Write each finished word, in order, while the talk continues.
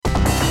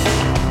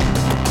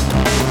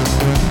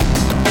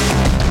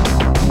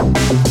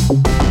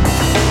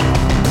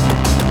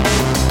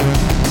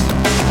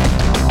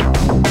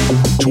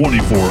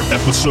24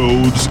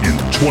 episodes in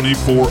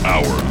 24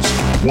 hours.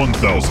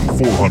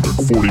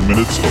 1,440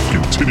 minutes of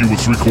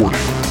continuous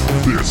recording.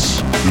 This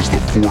is the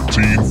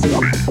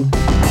 1440.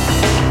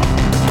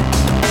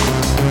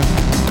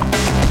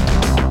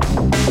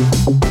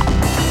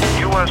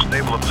 U.S.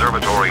 Naval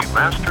Observatory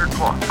Master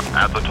Clock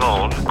at the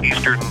tone,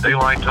 Eastern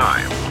Daylight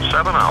Time,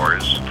 7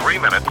 hours, 3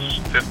 minutes,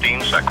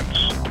 15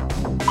 seconds.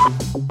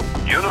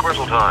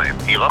 Universal Time,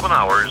 11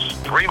 hours,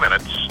 3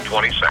 minutes,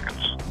 20 seconds.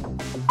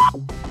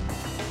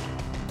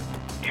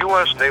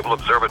 U.S. Naval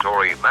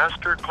Observatory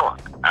Master Clock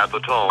at the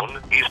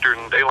tone, Eastern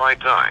Daylight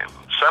Time,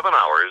 7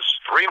 hours,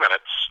 3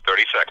 minutes,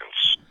 30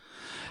 seconds.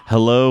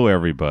 Hello,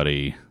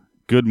 everybody.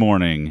 Good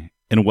morning,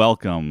 and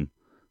welcome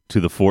to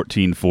the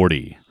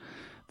 1440.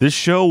 This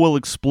show will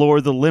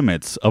explore the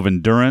limits of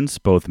endurance,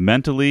 both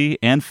mentally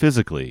and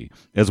physically,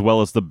 as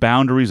well as the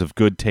boundaries of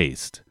good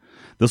taste.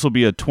 This will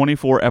be a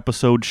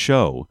 24-episode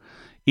show.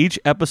 Each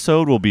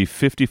episode will be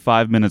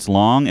 55 minutes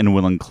long and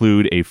will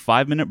include a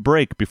 5-minute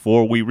break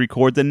before we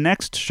record the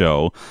next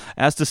show,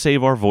 as to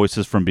save our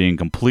voices from being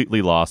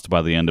completely lost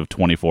by the end of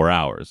 24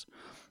 hours.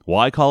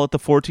 Why call it the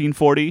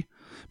 1440?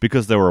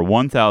 Because there were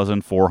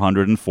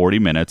 1,440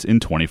 minutes in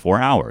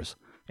 24 hours,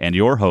 and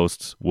your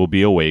hosts will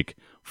be awake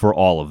for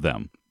all of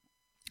them.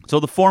 So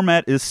the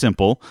format is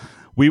simple.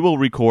 We will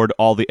record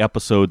all the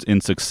episodes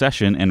in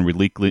succession and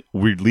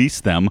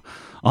release them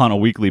on a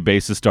weekly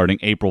basis starting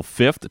April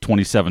 5th,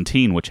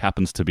 2017, which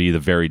happens to be the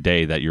very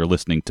day that you're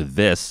listening to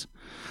this.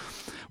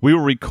 We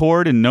will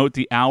record and note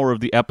the hour of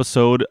the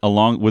episode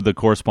along with the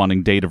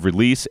corresponding date of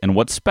release and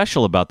what's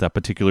special about that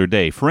particular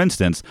day. For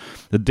instance,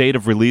 the date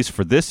of release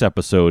for this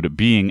episode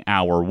being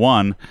hour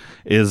 1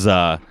 is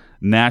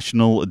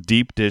National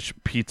Deep Dish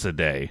Pizza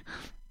Day.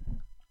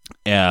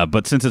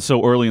 But since it's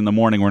so early in the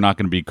morning, we're not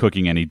going to be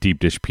cooking any deep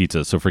dish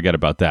pizza, so forget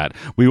about that.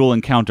 We will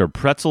encounter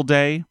Pretzel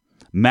Day,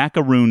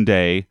 Macaroon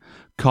Day,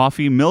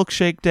 Coffee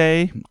Milkshake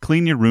Day,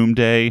 Clean Your Room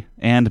Day,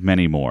 and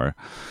many more.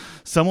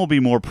 Some will be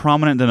more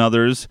prominent than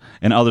others,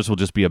 and others will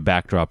just be a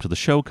backdrop to the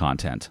show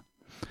content.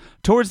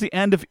 Towards the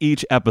end of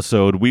each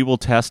episode, we will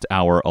test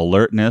our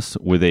alertness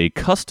with a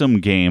custom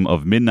game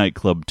of Midnight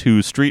Club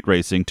 2 Street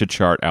Racing to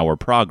chart our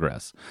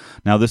progress.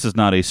 Now, this is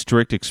not a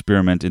strict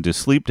experiment into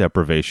sleep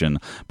deprivation,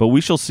 but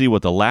we shall see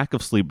what the lack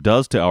of sleep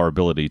does to our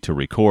ability to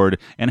record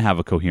and have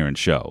a coherent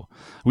show.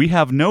 We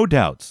have no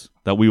doubts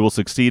that we will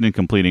succeed in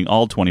completing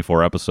all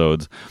 24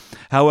 episodes.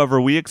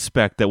 However, we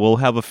expect that we'll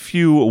have a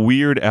few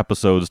weird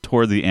episodes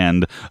toward the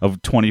end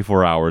of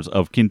 24 hours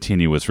of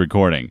continuous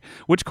recording,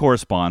 which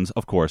corresponds,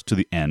 of course, to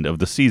the end of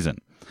the season.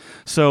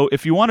 So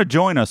if you want to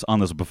join us on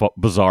this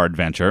bizarre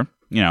adventure,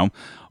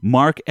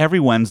 mark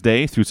every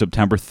Wednesday through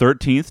September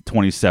 13th,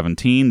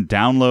 2017,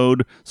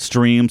 download,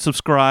 stream,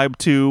 subscribe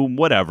to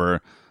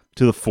whatever,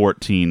 to the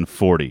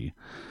 1440.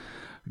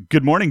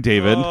 Good morning,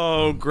 David.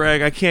 Oh,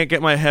 Greg, I can't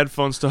get my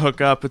headphones to hook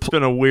up. It's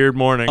been a weird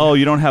morning. Oh,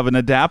 you don't have an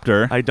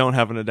adapter? I don't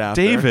have an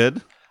adapter.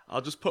 David.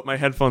 I'll just put my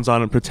headphones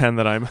on and pretend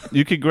that I'm...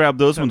 You could grab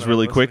those ones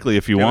really quickly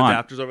if you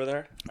want. Adapters over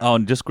there? Oh,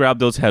 and just grab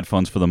those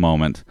headphones for the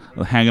moment.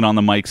 Hanging on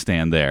the mic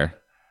stand there.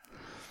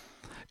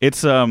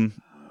 It's currently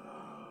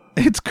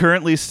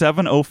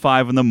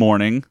 7:05 in the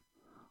morning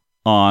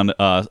on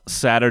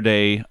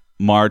Saturday,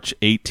 March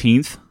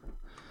 18th,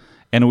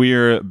 and we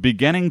are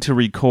beginning to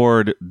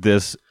record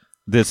this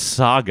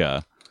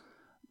saga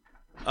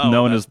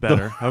known as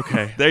better.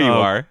 Okay. There you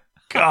are.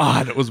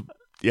 God, it was...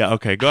 Yeah,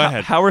 okay, go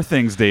ahead. How are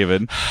things,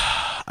 David?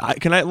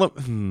 Can I look...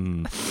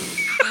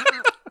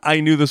 I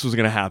knew this was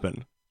going to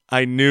happen.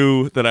 I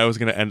knew that I was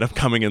going to end up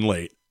coming in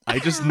late. I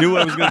just knew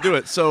I was going to do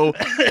it. So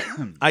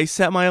I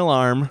set my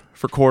alarm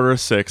for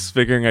 5:45,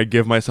 figuring I'd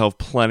give myself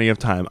plenty of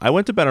time. I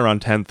went to bed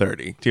around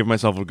 10:30 to give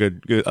myself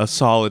a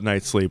solid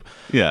night's sleep.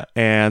 Yeah.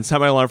 And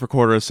set my alarm for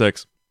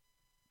 5:45.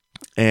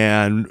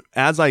 And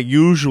as I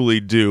usually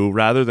do,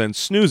 rather than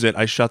snooze it,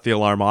 I shut the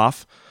alarm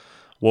off,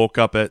 woke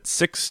up at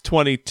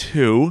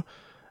 6:22,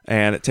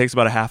 and it takes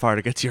about a half hour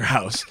to get to your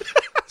house.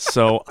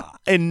 So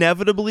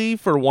inevitably,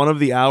 for one of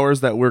the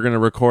hours that we're going to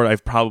record,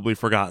 I've probably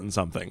forgotten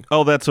something.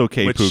 Oh, that's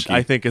okay, which Pookie.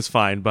 I think is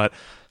fine. But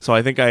so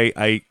I think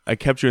I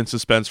kept you in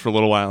suspense for a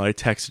little while, and I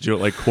texted you at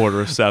like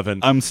 6:45.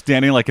 I'm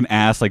standing like an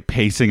ass, like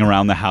pacing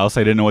around the house.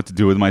 I didn't know what to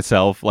do with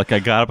myself. Like I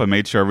got up, I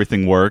made sure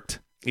everything worked.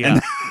 Yeah.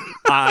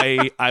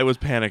 I was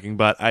panicking,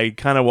 but I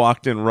kind of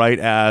walked in right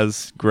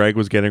as Greg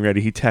was getting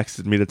ready. He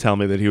texted me to tell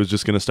me that he was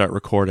just going to start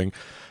recording,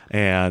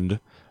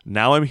 and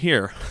now I'm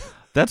here.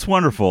 That's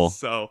wonderful.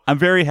 So I'm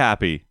very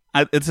happy.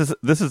 This is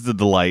the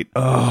delight.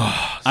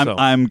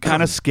 I'm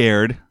kind of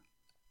scared.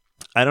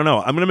 I don't know.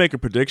 I'm going to make a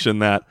prediction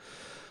that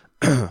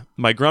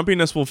my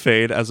grumpiness will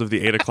fade as of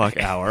the 8 o'clock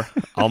hour.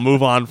 I'll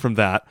move on from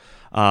that.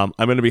 I'm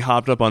going to be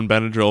hopped up on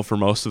Benadryl for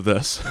most of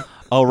this.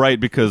 Oh, right,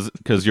 because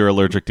you're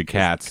allergic to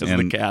cats. Because of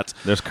the cats.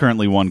 There's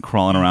currently one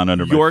crawling around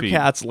under my feet. Your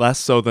cats less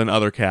so than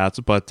other cats,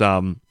 but...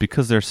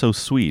 because they're so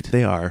sweet.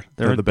 They are.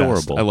 They're the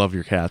adorable. best. I love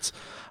your cats.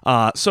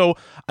 So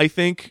I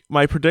think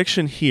my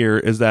prediction here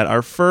is that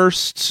our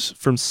first,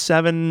 from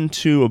 7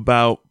 to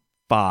about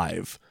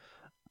 5,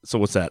 so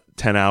what's that,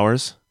 10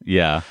 hours?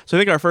 Yeah. So I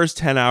think our first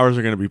 10 hours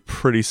are going to be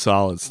pretty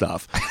solid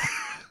stuff.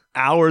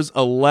 Hours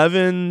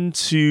 11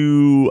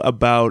 to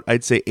about,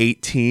 I'd say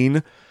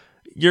 18,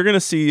 you're going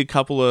to see a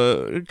couple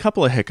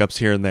of hiccups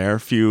here and there, a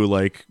few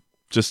like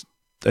just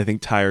I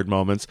think tired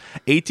moments.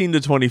 18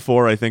 to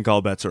 24, I think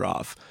all bets are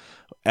off.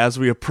 As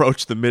we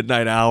approach the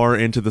midnight hour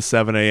into the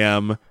 7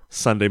 a.m.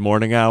 Sunday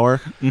morning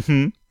hour,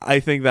 I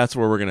think that's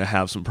where we're going to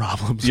have some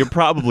problems. You're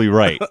probably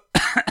right.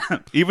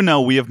 Even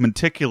though we have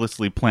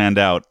meticulously planned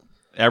out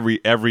every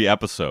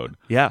episode.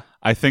 Yeah.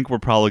 I think we're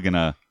probably going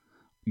to...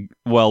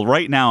 Well,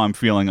 right now I'm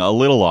feeling a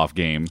little off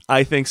game.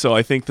 I think so.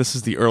 I think this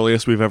is the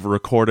earliest we've ever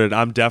recorded.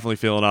 I'm definitely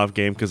feeling off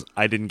game because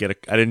I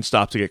didn't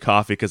stop to get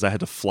coffee because I had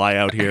to fly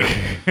out here.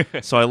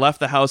 So I left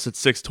the house at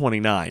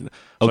 6:29.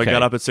 So I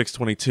got up at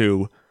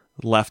 6:22,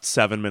 left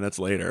 7 minutes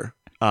later.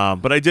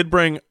 But I did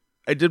bring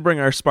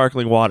our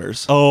sparkling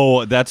waters.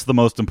 Oh, that's the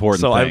most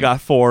important So thing. I've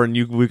got 4, and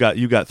you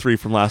got 3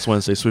 from last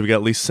Wednesday. So we've got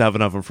at least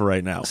 7 of them for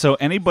right now. So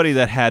anybody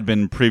that had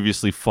been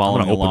previously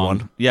following open along,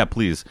 one. yeah,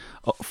 please,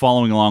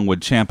 following along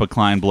with Champa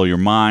Klein Blow Your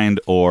Mind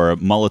or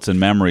Mullets and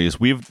Memories,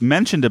 we've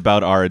mentioned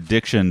about our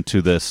addiction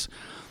to this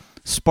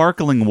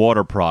sparkling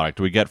water product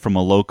we get from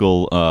a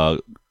local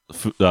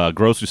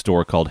grocery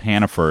store called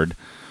Hannaford.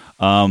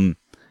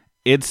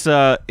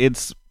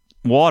 It's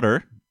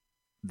water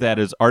that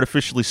is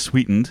artificially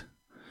sweetened,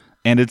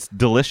 and it's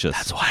delicious.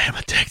 That's why I'm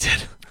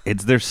addicted.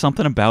 There's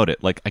something about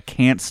it. Like, I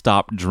can't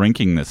stop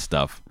drinking this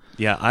stuff.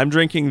 Yeah, I'm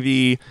drinking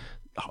the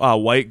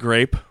white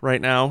grape right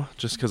now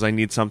just because I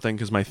need something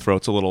because my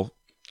throat's a little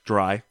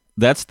dry.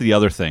 That's the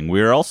other thing.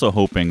 We're also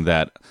hoping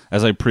that,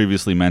 as I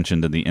previously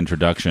mentioned in the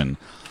introduction,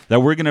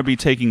 that we're going to be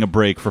taking a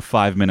break for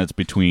 5 minutes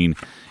between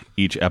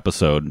each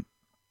episode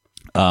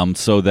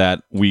so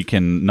that we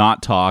can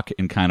not talk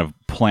and kind of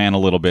plan a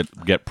little bit,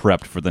 get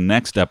prepped for the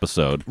next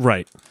episode.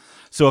 Right.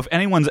 So if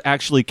anyone's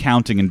actually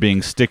counting and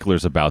being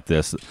sticklers about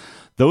this,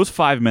 those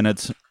 5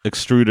 minutes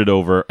extrapolated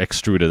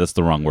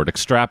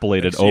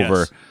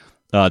over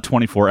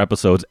 24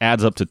 episodes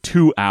adds up to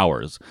 2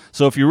 hours.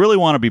 So if you really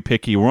want to be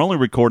picky, we're only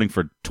recording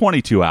for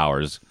 22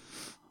 hours.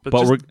 But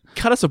just we're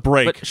cut us a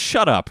break. But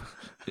shut up.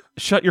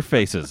 Shut your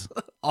faces.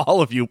 All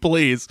of you,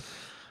 please.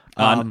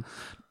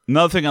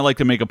 Another thing I like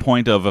to make a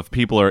point of, if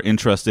people are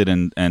interested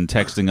in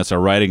texting us or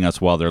writing us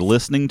while they're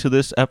listening to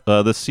this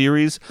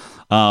series,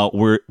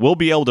 we'll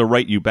be able to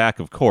write you back,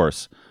 of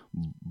course,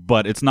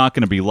 but it's not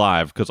going to be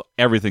live because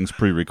everything's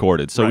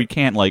pre-recorded, so we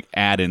can't like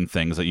add in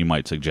things that you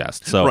might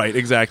suggest. So right,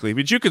 exactly.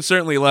 But you could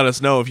certainly let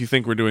us know if you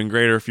think we're doing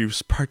great or if you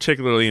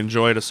particularly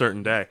enjoyed a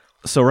certain day.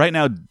 So right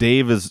now,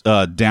 Dave is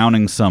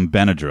downing some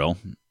Benadryl.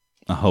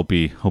 I hope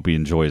he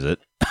enjoys it.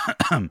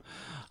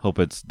 Hope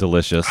it's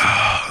delicious.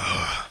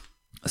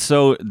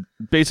 So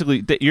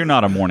basically, you're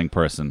not a morning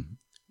person.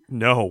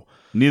 No.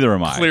 Neither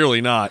am I.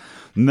 Clearly not.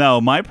 No,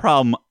 my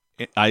problem,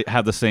 I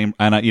have the same,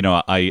 and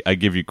I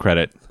give you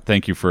credit.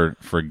 Thank you for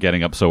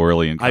getting up so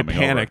early and coming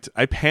over.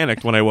 I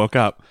panicked when I woke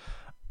up.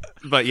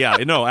 But yeah,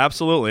 no,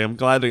 absolutely. I'm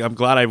glad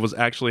I was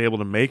actually able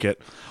to make it.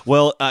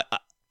 Well,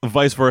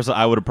 vice versa,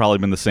 I would have probably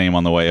been the same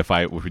on the way if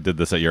we did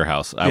this at your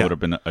house. I would have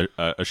been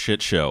a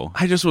shit show.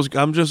 I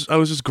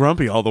was just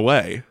grumpy all the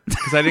way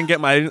because I didn't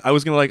get I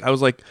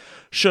was like,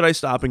 should I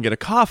stop and get a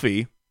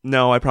coffee?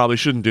 No, I probably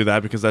shouldn't do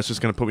that because that's just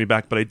going to put me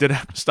back. But I did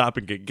have to stop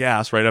and get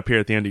gas right up here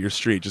at the end of your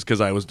street just because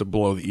I was to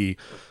blow the E.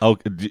 Oh,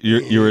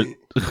 you're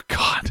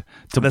God.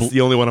 That's the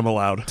only one I'm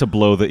allowed. To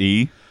blow the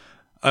E?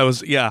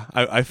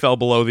 I fell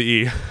below the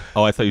E.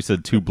 Oh, I thought you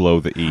said to blow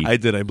the E. I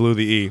did. I blew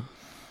the E.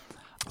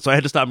 So I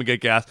had to stop and get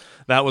gas.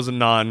 That was a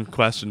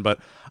non-question, but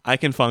I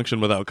can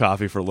function without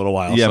coffee for a little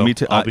while. Yeah, so me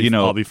too.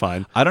 I'll be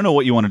fine. I don't know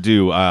what you want to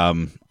do.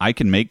 I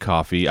can make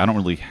coffee. I don't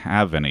really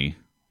have any.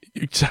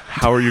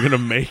 How are you going to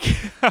make it?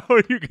 How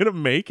are you going to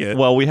make it?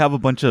 Well, we have a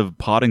bunch of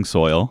potting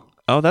soil.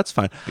 Oh, that's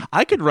fine.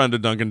 I could run to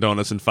Dunkin'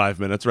 Donuts in 5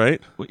 minutes, right?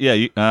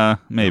 Yeah,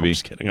 maybe. I'm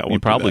just kidding. You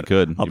probably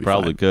could. You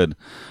probably could.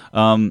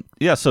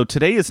 Yeah, so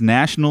today is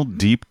National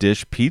Deep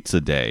Dish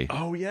Pizza Day.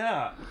 Oh,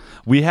 yeah.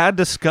 We had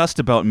discussed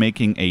about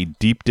making a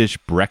deep dish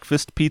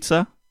breakfast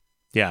pizza.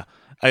 Yeah.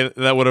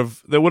 That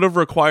would have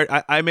required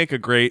I make a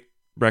great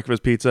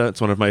breakfast pizza.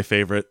 It's one of my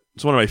favorite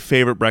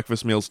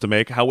breakfast meals to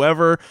make.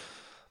 However,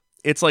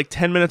 it's like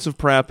 10 minutes of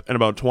prep and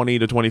about 20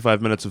 to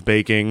 25 minutes of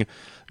baking.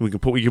 You can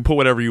put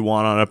whatever you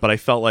want on it, but I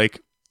felt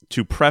like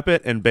to prep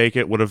it and bake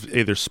it would have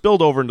either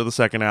spilled over into the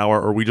second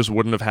hour or we just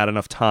wouldn't have had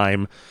enough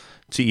time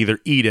to either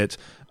eat it.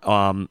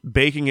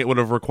 Baking it would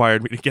have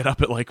required me to get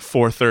up at like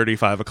 4:30,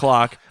 5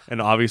 o'clock, and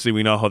obviously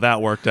we know how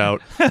that worked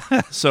out.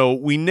 So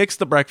we nixed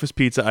the breakfast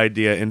pizza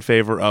idea in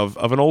favor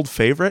of an old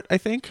favorite, I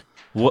think.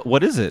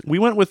 What is it? We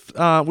went with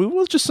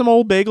just some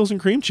old bagels and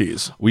cream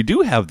cheese. We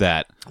do have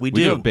that. We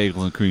do have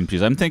bagels and cream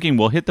cheese. I'm thinking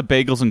we'll hit the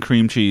bagels and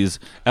cream cheese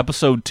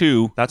episode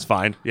 2. That's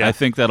fine. Yeah, I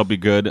think that'll be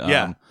good.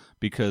 Yeah,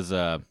 because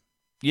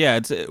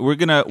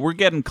we're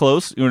getting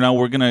close.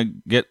 We're gonna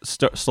get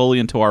slowly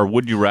into our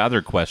would you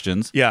rather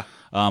questions. Yeah,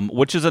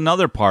 which is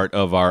another part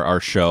of our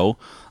show.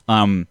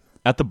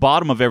 At the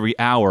bottom of every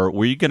hour,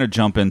 we're gonna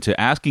jump into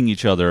asking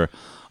each other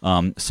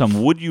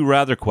some would you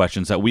rather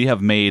questions that we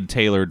have made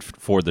tailored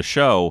for the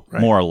show,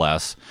 more or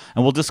less,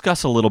 and we'll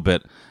discuss a little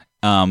bit.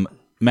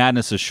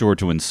 Madness is sure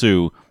to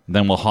ensue.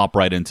 Then we'll hop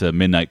right into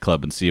Midnight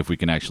Club and see if we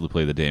can actually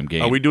play the damn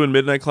game. Are we doing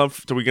Midnight Club?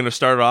 Are we going to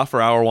start it off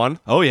for hour one?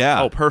 Oh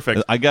yeah. Oh,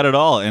 perfect. I got it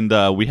all, and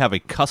we have a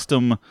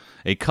custom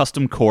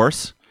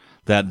course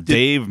that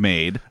Dave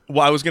made.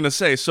 Well, I was going to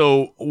say,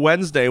 so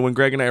Wednesday when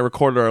Greg and I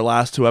recorded our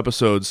last 2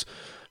 episodes,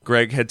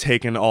 Greg had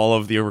taken all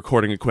of the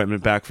recording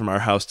equipment back from our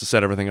house to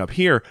set everything up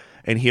here,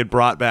 and he had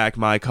brought back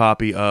my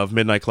copy of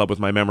Midnight Club with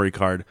my memory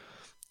card.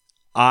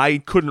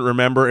 I couldn't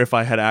remember if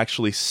I had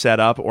actually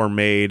set up or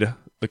made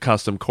the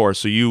custom course,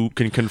 so you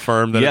can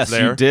confirm that it's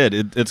there? Yes, you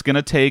did. It's going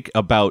to take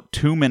about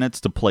 2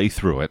 minutes to play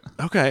through it.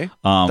 Okay,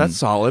 that's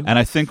solid. And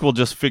I think we'll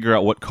just figure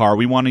out what car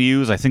we want to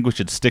use. I think we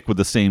should stick with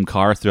the same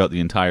car throughout the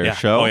entire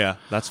show. Oh yeah,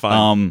 that's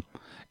fine.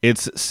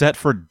 It's set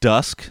for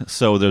dusk,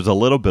 so there's a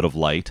little bit of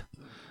light.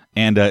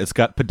 And it's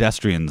got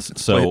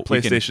pedestrians, so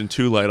PlayStation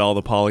 2 light, all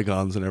the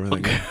polygons and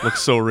everything. It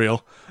looks so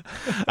real.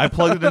 I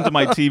plugged it into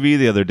my TV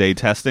the other day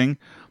testing,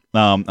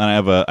 and I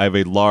have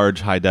a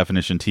large high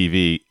definition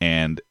TV,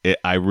 and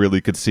I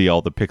really could see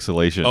all the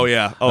pixelation. Oh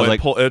yeah,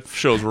 it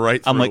shows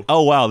right through. I'm like,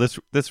 oh wow,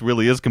 this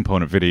really is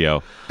component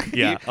video.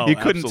 Yeah, you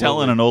couldn't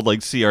tell in an old like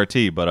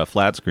CRT, but a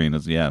flat screen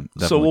is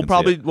So we'll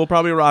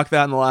probably rock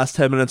that in the last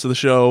 10 minutes of the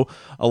show,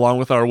 along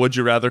with our Would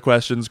You Rather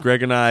questions.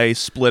 Greg and I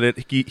split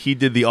it. He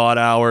did the odd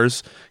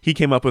hours. He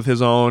came up with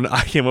his own.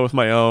 I came up with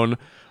my own.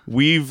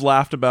 We've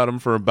laughed about them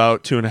for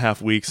about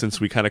 2.5 weeks since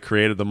we kind of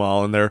created them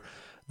all, and they're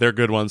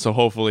good ones. So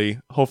hopefully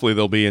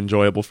they'll be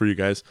enjoyable for you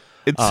guys.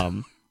 It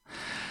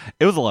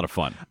was a lot of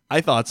fun.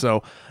 I thought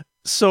so.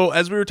 So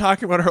as we were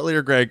talking about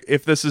earlier, Greg,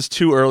 if this is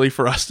too early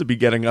for us to be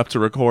getting up to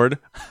record,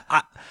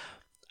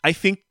 I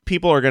think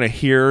people are going to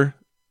hear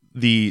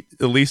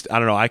at least I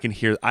don't know, I can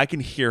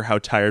hear how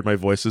tired my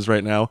voice is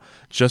right now,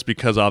 just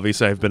because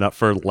obviously I've been up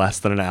for less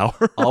than an hour.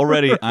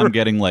 Already I'm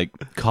getting like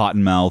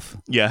cotton mouth.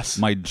 Yes.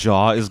 My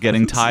jaw is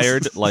getting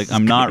tired. Like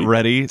I'm not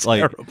ready.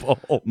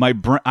 Terrible. Like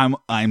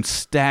I'm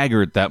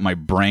staggered that my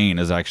brain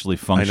is actually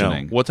functioning.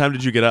 I know. What time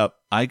did you get up?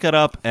 I got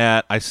up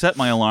I set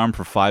my alarm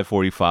for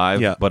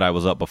 5:45, but I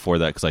was up before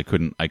that because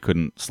I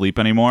couldn't sleep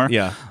anymore.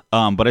 Yeah.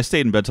 But I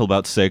stayed in bed till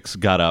about 6,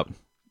 got up,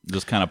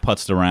 just kind of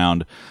putzed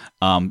around.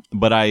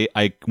 But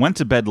I went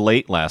to bed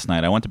late last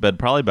night. I went to bed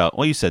probably about,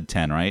 you said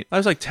 10, right? I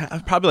was like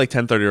probably like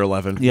 10:30 or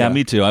 11. Yeah,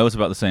 me too. I was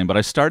about the same. But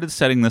I started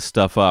setting this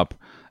stuff up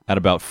at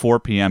about 4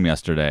 p.m.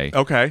 yesterday.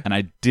 Okay. And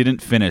I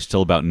didn't finish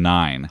till about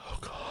 9. Oh,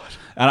 God.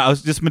 And I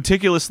was just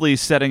meticulously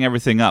setting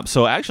everything up.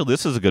 So actually,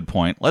 this is a good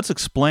point. Let's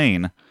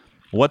explain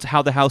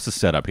how the house is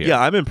set up here. Yeah,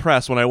 I'm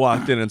impressed when I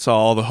walked in and saw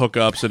all the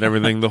hookups and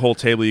everything, the whole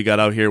table you got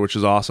out here, which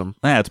is awesome.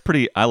 Yeah, it's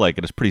pretty, I like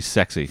it. It's pretty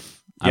sexy.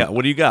 Yeah,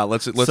 what do you got?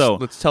 Let's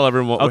tell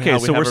everyone how we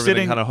have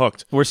everything kind of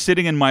hooked. We're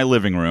sitting in my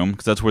living room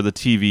because that's where the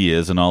TV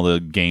is and all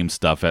the game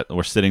stuff.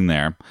 We're sitting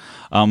there.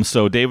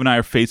 So Dave and I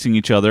are facing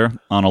each other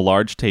on a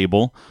large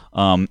table.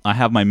 I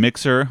have my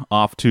mixer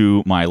off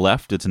to my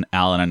left. It's an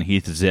Allen &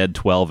 Heath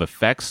Z12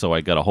 effects, so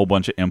I got a whole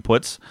bunch of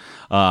inputs.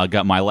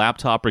 Got my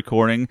laptop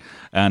recording,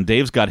 and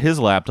Dave's got his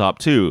laptop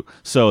too.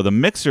 So the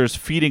mixer's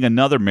feeding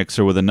another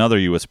mixer with another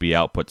USB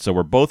output. So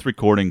we're both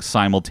recording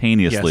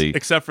simultaneously. Yes,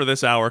 except for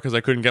this hour because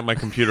I couldn't get my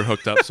computer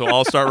hooked up. So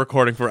I'll start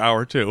recording for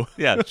hour 2.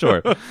 Yeah,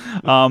 sure.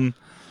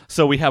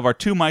 So we have our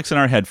 2 mics and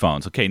our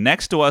headphones. Okay,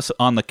 next to us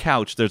on the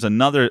couch, there's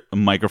another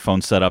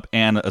microphone setup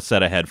and a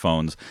set of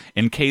headphones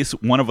in case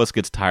one of us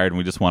gets tired and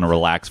we just want to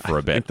relax for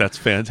a bit. I think that's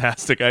a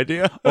fantastic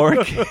idea. or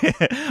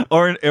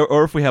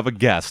if we have a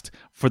guest,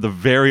 for the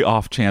very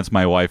off chance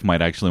my wife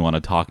might actually want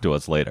to talk to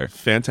us later.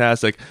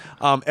 Fantastic.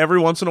 Every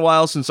once in a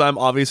while, since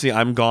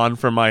I'm gone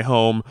from my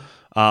home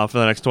for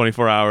the next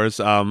 24 hours.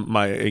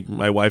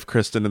 My wife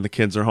Kristen and the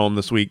kids are home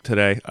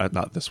today.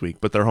 Not this week,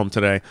 but they're home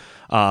today.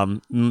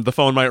 The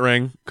phone might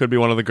ring. Could be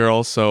one of the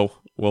girls, so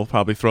we'll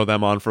probably throw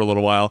them on for a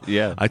little while.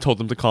 Yeah. I told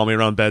them to call me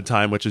around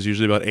bedtime, which is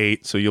usually about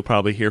 8, so you'll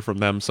probably hear from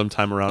them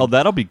sometime around. Oh,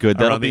 that'll be good.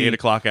 That'll be the 8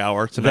 o'clock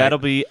hour tonight. That'll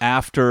be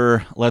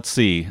after, let's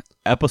see,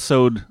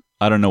 episode...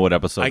 I don't know what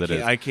episode it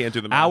is. I can't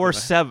do the math. Hour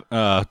 7.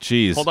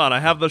 Geez. Hold on,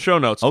 I have the show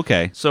notes.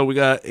 Okay. So we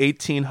got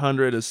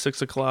 1800 is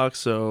 6 o'clock,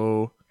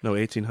 so... No,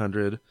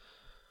 1800...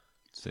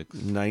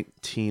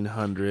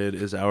 1900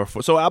 is hour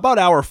 4. So about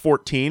hour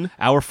 14.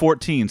 Hour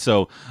 14.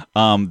 So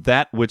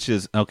that which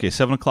is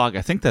 7 o'clock.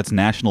 I think that's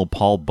National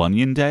Paul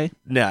Bunyan Day.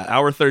 Yeah,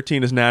 hour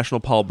 13 is National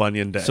Paul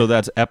Bunyan Day. So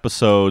that's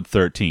episode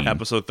 13.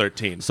 Episode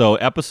 13. So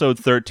episode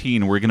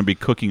 13, we're going to be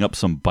cooking up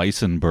some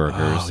bison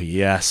burgers. Oh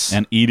yes,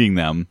 and eating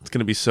them. It's going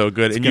to be so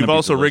good. And you've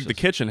also rigged the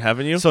kitchen,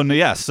 haven't you? So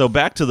yes. So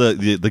back to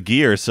the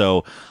gear.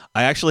 So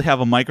I actually have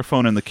a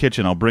microphone in the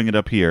kitchen. I'll bring it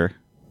up here.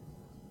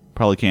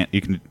 Probably can't.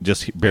 You can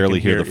just barely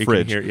hear the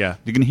fridge.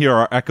 You can hear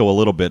our echo a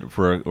little bit.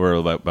 We're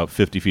about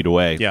 50 feet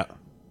away. Yeah.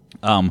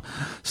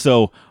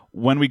 So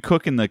when we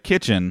cook in the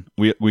kitchen,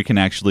 we can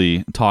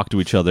actually talk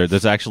to each other.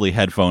 There's actually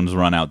headphones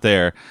run out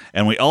there,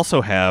 and we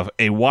also have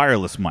a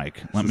wireless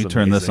mic. Let me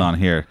turn this on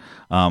here.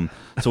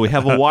 So we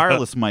have a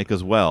wireless mic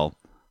as well.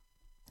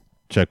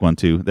 Check 1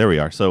 2. There we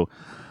are. So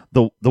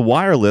The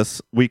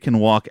wireless, we can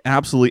walk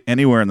absolutely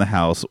anywhere in the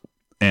house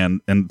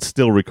and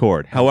still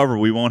record. However,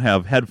 we won't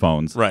have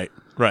headphones. Right.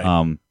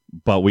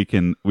 But we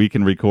can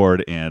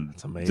record and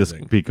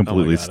just be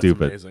completely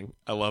stupid. Amazing.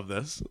 I love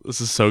this.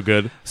 This is so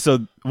good.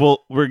 So,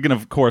 we're gonna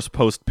of course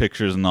post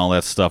pictures and all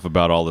that stuff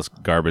about all this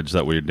garbage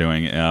that we're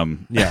doing.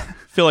 Yeah, I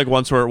feel like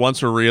once we're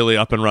really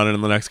up and running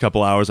in the next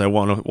couple hours,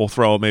 we'll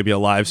throw maybe a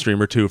live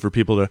stream or two for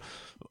people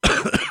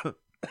to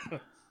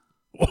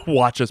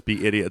watch us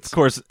be idiots. Of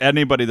course,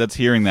 anybody that's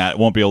hearing that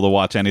won't be able to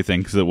watch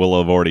anything because it will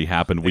have already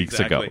happened weeks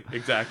ago.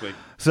 Exactly.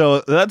 So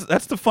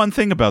that's the fun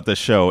thing about this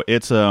show.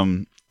 It's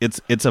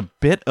a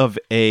bit of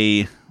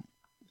a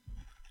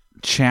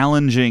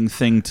challenging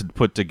thing to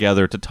put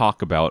together to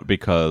talk about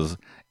because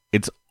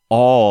it's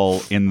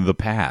all in the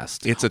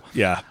past.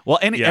 Well,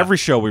 every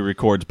show we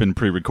record's been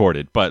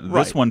pre-recorded, but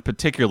this one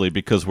particularly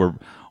because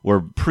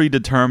we're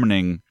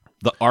predetermining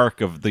the arc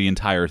of the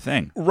entire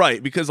thing.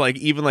 Right, because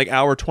even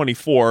hour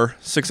 24,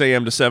 6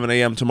 a.m. to 7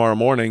 a.m. tomorrow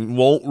morning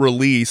won't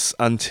release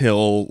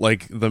until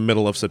the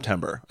middle of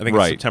September. I think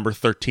it's September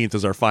 13th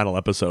is our final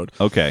episode.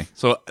 Okay.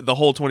 So the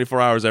whole 24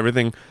 hours,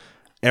 everything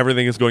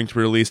is going to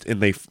be released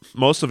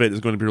most of it is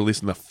going to be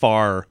released in the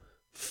far,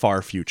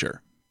 far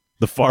future.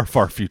 The far,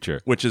 far future.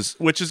 Which is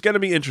going to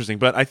be interesting.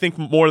 But I think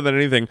more than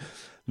anything,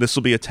 this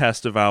will be a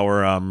test of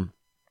our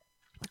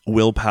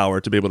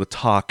willpower to be able to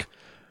talk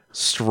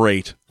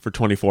straight for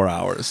 24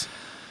 hours.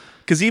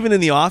 Because even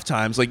in the off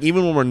times,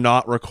 even when we're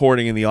not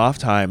recording in the off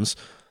times,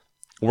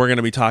 we're going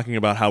to be talking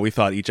about how we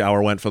thought each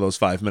hour went for those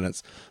 5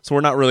 minutes. So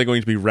we're not really going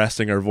to be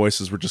resting our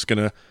voices. We're just going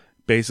to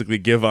basically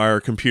give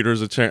our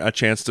computers a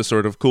chance to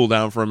sort of cool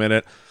down for a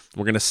minute.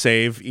 We're going to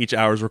save each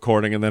hour's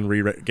recording and then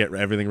get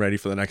everything ready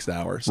for the next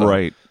hour. So.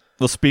 Right.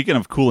 Well, speaking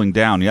of cooling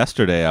down,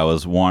 yesterday I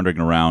was wandering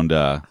around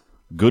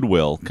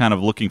Goodwill, kind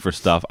of looking for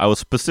stuff. I was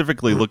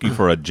specifically looking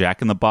for a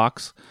Jack in the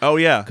Box. Oh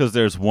yeah, because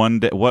there's one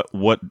day.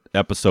 What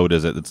episode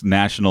is it? It's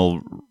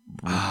National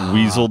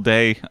Weasel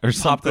Day or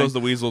something. Pop goes the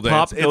Weasel Day.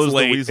 Pop goes the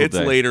Weasel It's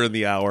Day. later in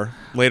the hour,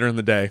 later in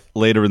the day,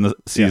 later in the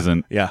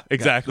season. Yeah,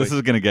 exactly. This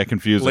is going to get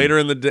confusing. Later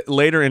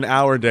in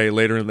our day,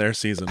 later in their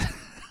season.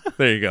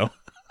 There you go.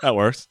 That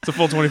works. It's a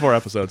full 24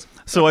 episodes.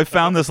 So I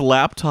found this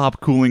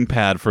laptop cooling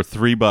pad for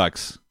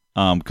 $3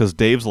 because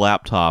Dave's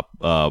laptop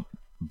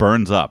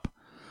burns up.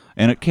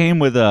 And it came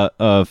with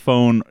a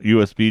phone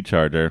USB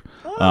charger.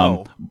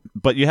 Oh.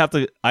 But you have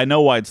to... I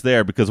know why it's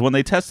there, because when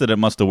they tested it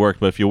must have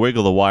worked, but if you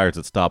wiggle the wires,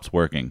 it stops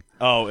working.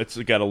 Oh, it's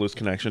got a loose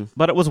connection.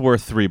 But it was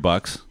worth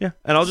 $3. Yeah,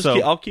 and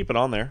I'll keep it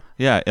on there.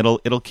 Yeah,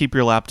 it'll keep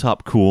your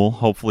laptop cool.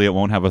 Hopefully it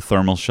won't have a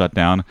thermal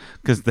shutdown,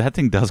 because that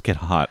thing does get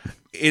hot.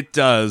 It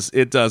does.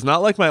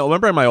 Not like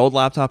remember my old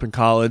laptop in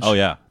college? Oh,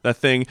 yeah. That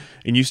thing,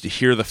 and you used to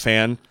hear the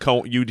fan.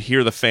 You'd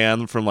hear the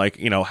fan from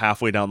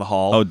halfway down the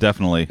hall. Oh,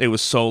 definitely. It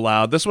was so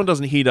loud. This one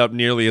doesn't heat up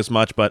nearly as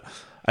much, but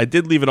I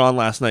did leave it on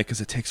last night because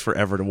it takes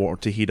forever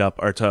to heat up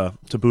or to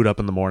boot up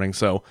in the morning.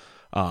 So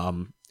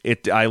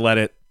I let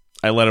it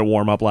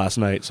warm up last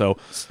night. So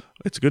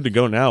it's good to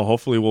go now.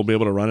 Hopefully we'll be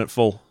able to run it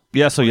full.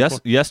 Yeah, so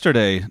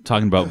yesterday,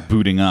 talking about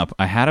booting up,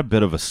 I had a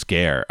bit of a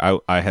scare.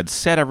 I had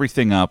set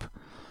everything up.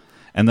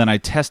 And then I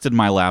tested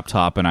my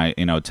laptop, and I,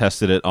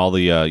 tested it all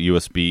the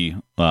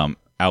USB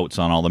outs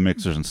on all the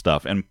mixers and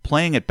stuff. And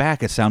playing it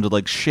back, it sounded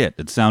like shit.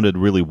 It sounded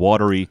really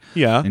watery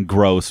and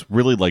gross,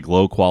 really like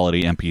low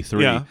quality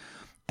MP3. Yeah.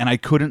 And I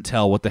couldn't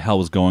tell what the hell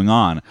was going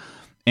on.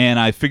 And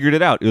I figured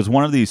it out. It was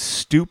one of these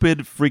stupid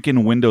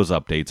freaking Windows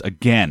updates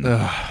again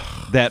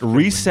that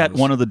reset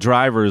one of the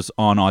drivers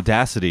on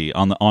Audacity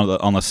on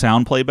the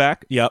sound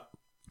playback. Yep.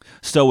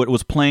 So it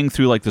was playing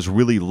through this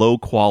really low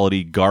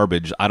quality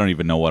garbage. I don't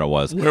even know what it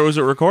was. Where was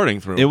it recording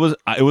through? It was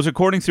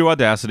recording through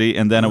Audacity,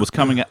 and then it was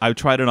coming. I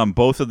tried it on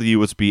both of the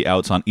USB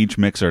outs on each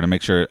mixer to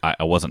make sure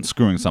I wasn't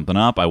screwing something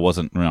up. I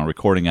wasn't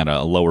recording at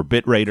a lower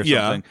bit rate or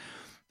something.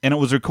 And it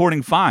was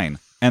recording fine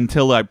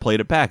until I played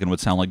it back and it would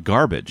sound like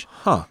garbage.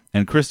 Huh.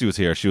 And Christy was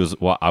here.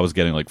 I was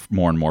getting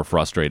more and more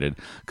frustrated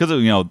because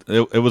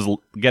it was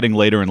getting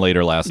later and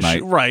later last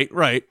night.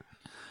 Right.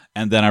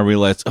 And then I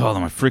realized,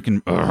 my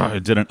freaking... I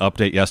did an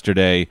update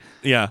yesterday.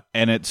 Yeah.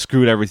 And it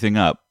screwed everything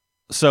up.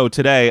 So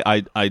today,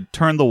 I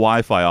turned the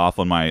Wi-Fi off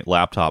on my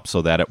laptop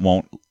so that it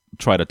won't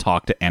try to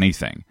talk to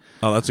anything.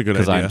 Oh, that's a good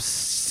idea. Because I'm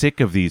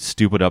sick of these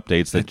stupid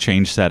updates that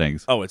change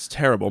settings. Oh, it's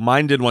terrible.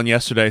 Mine did one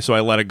yesterday, so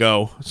I let it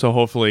go. So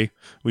hopefully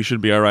we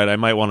should be all right.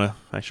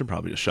 I should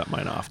probably just shut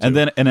mine off, too. And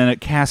then it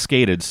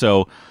cascaded.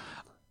 So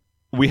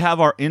we have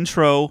our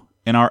intro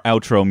and our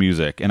outro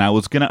music. And I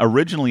was going to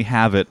originally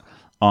have it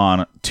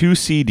on two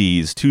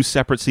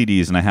separate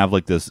CDs, and I have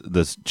this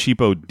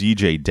cheapo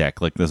DJ deck,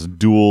 this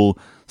dual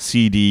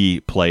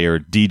CD player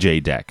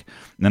DJ deck.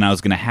 And then I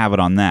was going to have it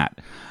on that.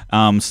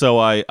 So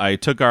I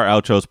took our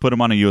outros, put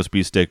them on a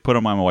USB stick, put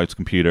them on my wife's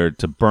computer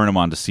to burn them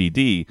onto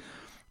CD.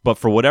 But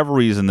for whatever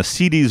reason, the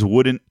CDs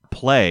wouldn't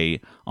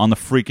play on the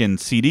freaking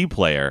CD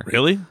player.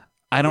 Really?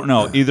 I don't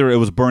know. Either it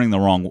was burning the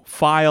wrong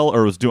file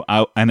or it was doing...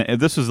 And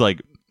this was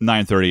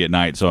 9:30 at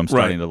night, so I'm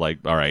starting to like,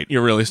 all right.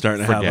 You're really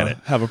starting to Forget it.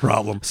 have a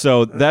problem.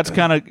 So that's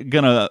kind of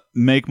going to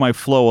make my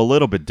flow a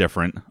little bit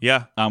different.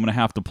 Yeah. I'm going to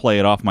have to play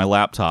it off my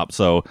laptop,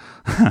 so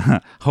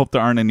hope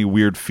there aren't any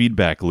weird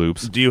feedback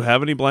loops. Do you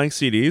have any blank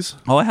CDs?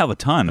 Oh, I have a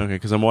ton. Okay,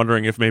 because I'm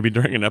wondering if maybe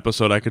during an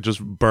episode I could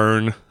just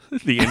burn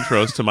the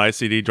intros to my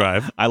CD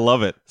drive. I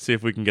love it. See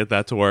if we can get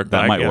that to work.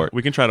 That might work.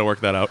 We can try to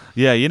work that out.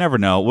 Yeah, you never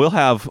know. We'll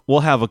have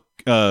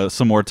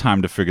some more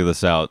time to figure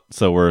this out,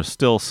 so we're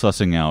still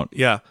sussing out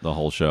Yeah. the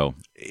whole show.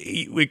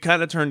 We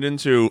kind of turned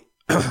into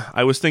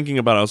I was thinking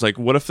about it. I was like,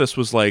 what if this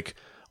was like,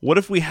 what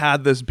if we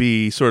had this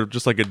be sort of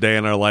just like a day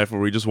in our life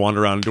where we just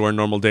wander around and do our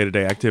normal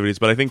day-to-day activities?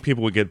 But I think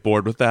people would get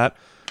bored with that.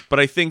 But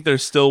I think there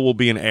still will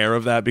be an air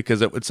of that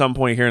because at some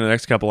point here in the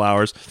next couple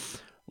hours,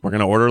 we're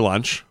going to order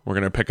lunch. We're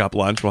going to pick up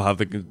lunch.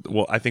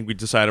 I think we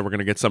decided we're going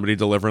to get somebody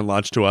delivering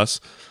lunch to us.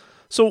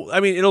 So, I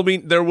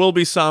mean, there will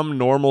be some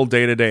normal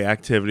day-to-day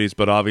activities,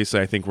 but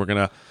obviously I think we're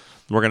going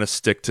to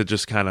stick to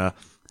just kind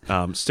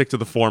of stick to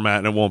the format,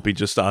 and it won't be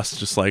just us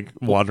just like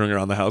wandering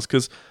around the house.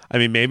 Because I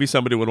mean, maybe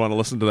somebody would want to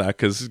listen to that.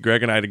 Because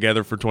Greg and I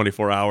together for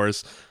 24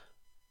 hours,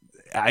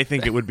 I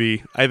think it would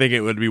be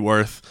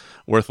worth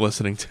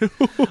listening to.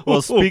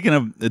 Well, speaking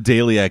of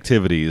daily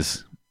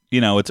activities,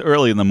 it's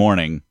early in the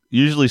morning.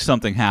 Usually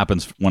something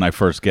happens when I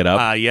first get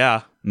up.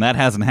 Yeah, and that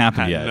hasn't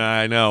happened yet.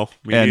 I know.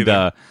 Me and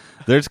neither.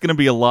 There's going to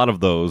be a lot of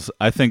those.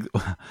 I think.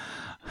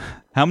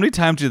 How many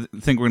times do you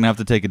think we're going to have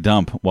to take a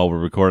dump while we're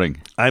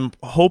recording? I'm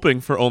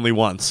hoping for only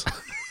once.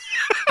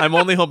 I'm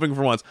only hoping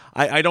for once.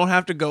 I don't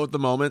have to go at the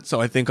moment,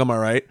 so I think I'm all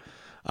right.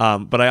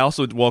 But I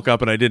also woke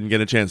up and I didn't get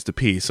a chance to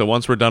pee. So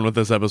once we're done with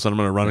this episode, I'm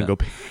going to run and go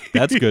pee.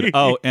 That's good.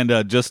 Oh, and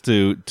just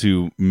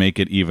to make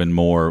it even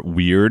more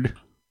weird,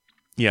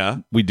 yeah,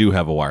 we do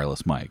have a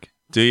wireless mic.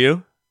 Do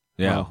you?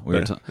 Yeah,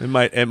 well, it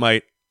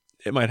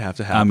might have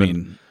to happen. I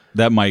mean,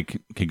 that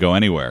mic could go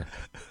anywhere.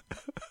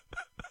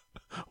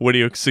 What are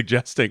you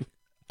suggesting?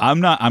 I'm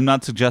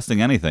not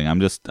suggesting anything. I'm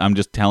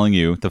just telling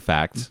you the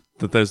facts.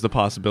 That there's the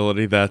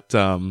possibility that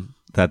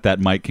that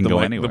mic can go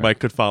anywhere. The mic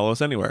could follow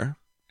us anywhere.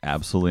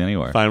 Absolutely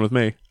anywhere. Fine with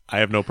me. I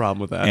have no problem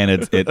with that. And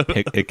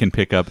it can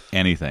pick up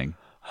anything.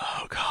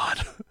 Oh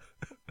God.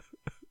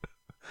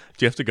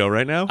 Do you have to go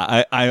right now?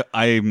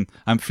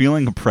 I'm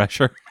feeling the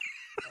pressure.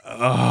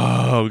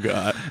 Oh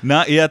God.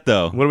 Not yet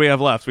though. What do we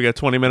have left? We got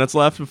 20 minutes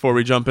left before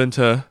we jump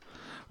into.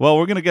 Well,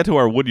 we're gonna get to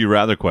our would you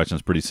rather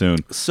questions pretty soon.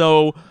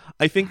 So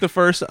I think the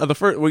first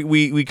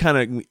we kind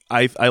of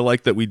I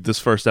like that this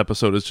first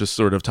episode is just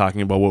sort of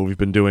talking about what we've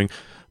been doing,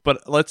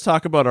 but let's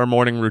talk about our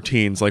morning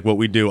routines, like what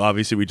we do.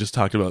 Obviously, we just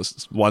talked about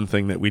one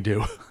thing that we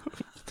do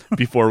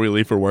before we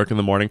leave for work in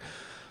the morning.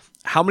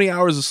 How many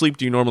hours of sleep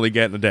do you normally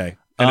get in a day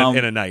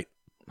in a night?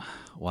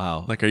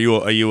 Wow. Like, do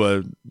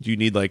you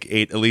need like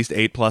at least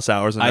 8+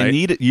 hours a night? I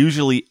need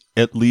usually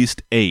at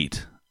least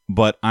 8.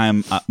 But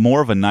I'm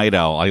more of a night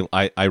owl.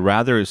 I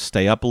rather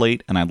stay up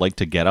late, and I'd like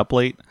to get up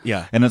late.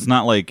 Yeah. And it's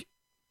not like...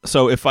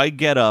 So if I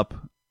get up,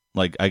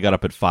 like I got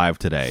up at 5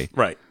 today.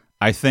 Right.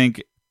 I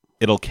think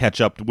it'll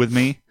catch up with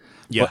me.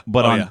 Yeah.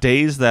 But on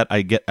days that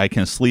I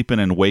can sleep in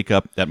and wake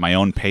up at my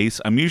own pace,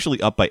 I'm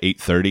usually up by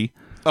 8:30.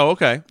 Oh,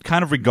 okay.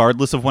 Kind of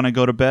regardless of when I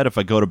go to bed. If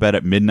I go to bed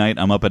at midnight,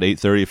 I'm up at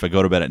 8:30. If I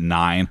go to bed at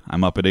 9,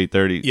 I'm up at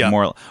 8:30.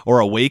 Yeah. Or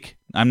awake.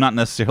 I'm not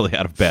necessarily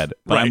out of bed,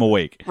 but I'm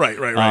awake.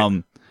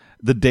 Right.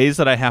 The days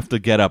that I have to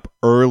get up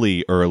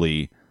early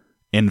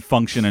and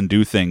function and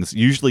do things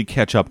usually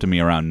catch up to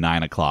me around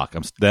 9 o'clock.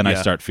 I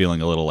start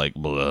feeling a little like,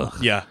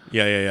 bleh. Yeah.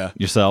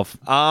 Yourself?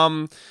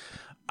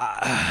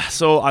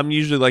 So I'm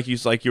usually like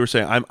you were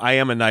saying, I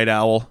am a night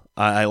owl.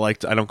 I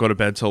don't go to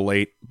bed till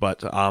late,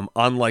 but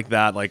unlike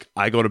that, like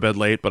I go to bed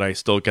late, but I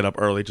still get up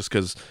early just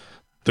because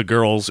the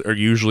girls are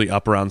usually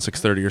up around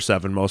 6:30 or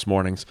 7 most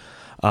mornings.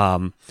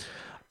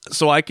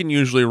 So I can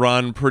usually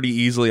run pretty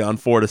easily on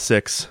 4 to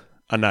 6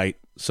 a night.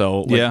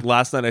 So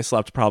last night I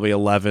slept probably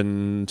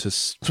 11 to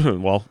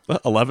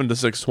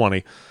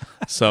 6:20.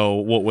 So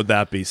what would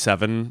that be?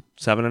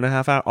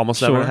 7.5 hours,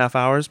 almost 7.5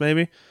 hours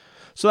maybe.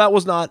 So that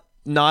was not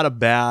a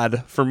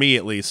bad for me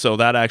at least. So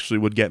that actually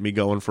would get me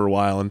going for a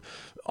while. And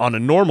on a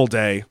normal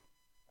day,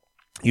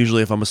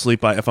 usually if I'm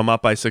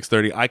up by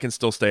 6:30, I can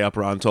still stay up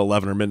around until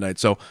 11 or midnight.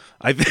 So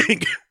I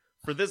think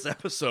for this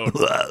episode,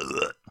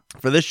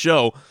 for this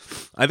show,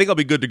 I think I'll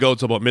be good to go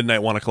until about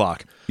midnight, 1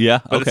 o'clock. Yeah,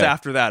 but it's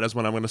after that is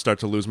when I'm going to start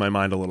to lose my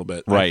mind a little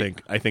bit. Right.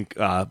 I think.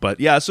 But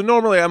yeah, so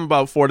normally I'm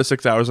about 4 to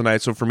 6 hours a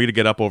night. So for me to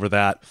get up over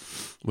that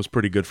was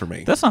pretty good for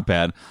me. That's not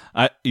bad.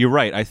 You're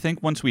right. I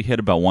think once we hit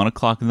about 1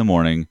 o'clock in the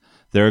morning,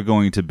 there are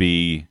going to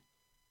be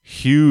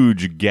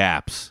huge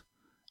gaps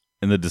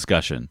in the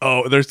discussion.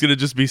 Oh, there's going to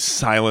just be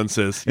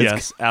silences.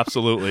 Yes,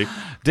 absolutely.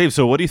 Dave,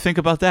 so what do you think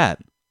about that?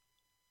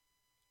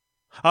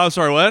 Oh,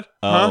 sorry, what?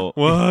 Oh,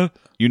 what?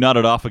 You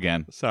nodded off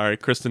again. Sorry,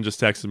 Kristen just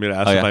texted me to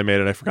ask if I made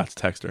it. I forgot to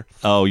text her.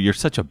 Oh, you're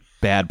such a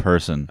bad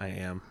person. I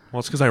am. Well,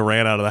 it's because I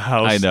ran out of the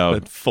house. I know.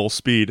 At full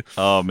speed.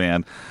 Oh,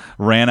 man.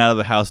 Ran out of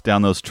the house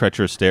down those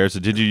treacherous stairs.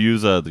 Did you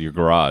use your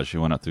garage? You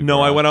went out through No,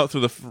 garage. I went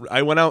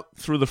out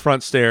through the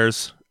front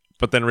stairs,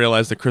 but then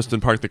realized that Kristen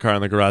parked the car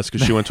in the garage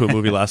because she went to a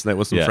movie last night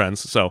with some Yeah.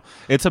 friends. So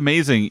It's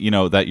amazing,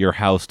 that your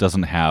house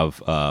doesn't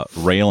have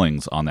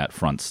railings on that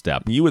front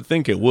step. you would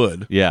think it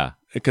would, Yeah.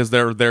 because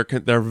they're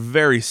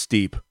very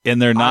steep.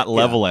 And they're not yeah.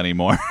 level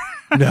anymore.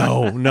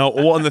 No.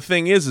 Well, and the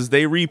thing is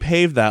they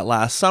repaved that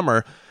last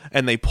summer,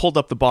 and they pulled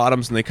up the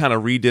bottoms, and they kind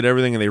of redid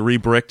everything, and they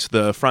re-bricked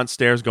the front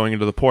stairs going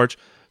into the porch.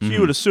 So you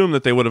would assume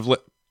that they would have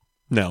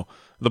No.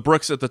 The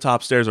bricks at the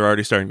top stairs are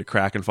already starting to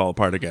crack and fall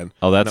apart again.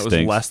 Oh, that and was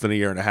stinks. less than a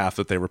year and a half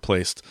that they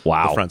replaced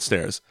Wow. the front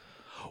stairs.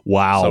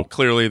 Wow. So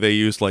clearly they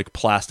used like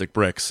plastic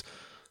bricks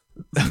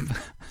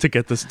to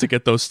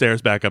get those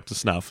stairs back up to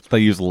snuff. They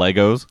use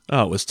Legos.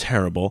 Oh, it was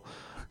terrible.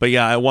 But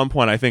yeah, at one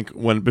point I think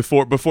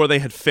before they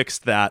had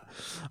fixed that,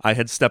 I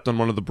had stepped on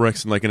one of the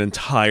bricks and like an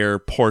entire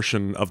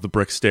portion of the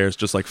brick stairs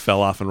just like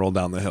fell off and rolled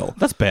down the hill.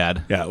 That's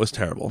bad. Yeah, it was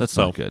terrible. That's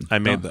so not good.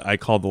 I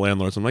called the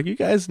landlords. I'm like, you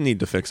guys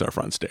need to fix our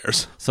front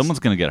stairs. Someone's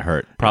going to get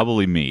hurt.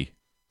 Probably me.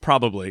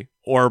 Probably.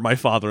 Or my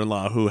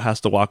father-in-law who has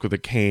to walk with a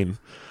cane.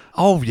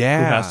 Oh,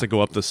 yeah. Who has to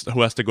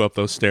go up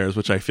those stairs,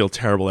 which I feel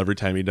terrible every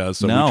time he does.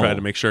 So No. we try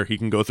to make sure he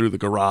can go through the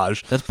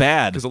garage. That's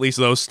bad. Because at least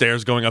those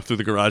stairs going up through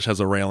the garage has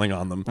a railing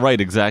on them.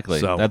 Right, exactly.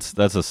 So- That's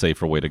a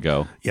safer way to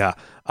go. Yeah.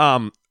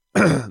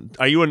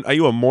 Are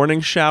you a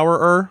morning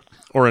showerer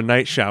or a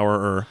night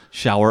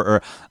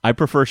showerer? I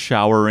prefer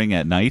showering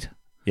at night.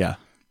 Yeah.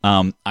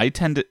 I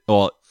tend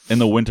to, in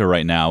the winter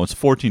right now, it's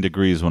 14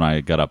 degrees when I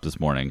got up this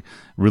morning,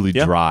 really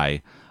Yeah.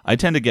 dry. I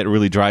tend to get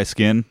really dry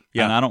skin,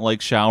 Yeah. and I don't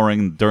like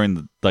showering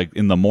during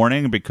in the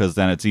morning because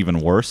then it's even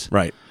worse.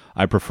 Right.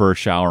 I prefer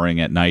showering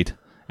at night,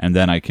 and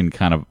then I can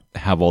kind of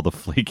have all the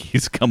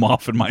flakies come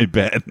off in my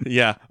bed.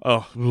 Yeah.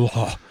 Oh.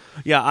 Ugh.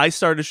 Yeah. I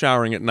started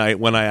showering at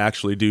night when I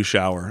actually do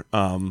shower.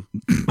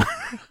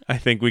 I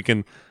think we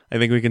can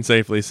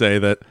safely say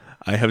that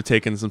I have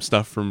taken some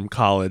stuff from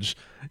college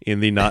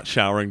in the not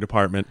showering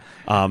department.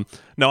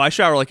 No, I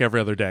shower like every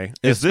other day,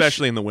 Is this-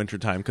 especially in the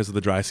wintertime because of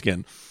the dry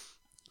skin.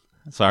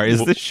 Sorry,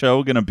 is this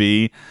show going to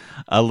be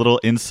a little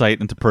insight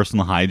into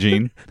personal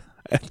hygiene?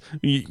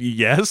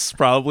 Yes,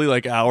 probably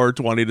like hour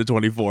 20 to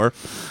 24.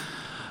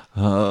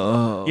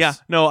 Yeah.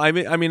 No, I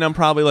mean, I'm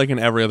probably like an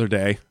every other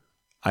day.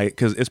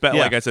 Because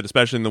like I said,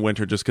 especially in the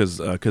winter, just because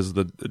of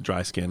the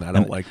dry skin, I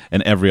don't like.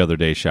 An every other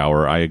day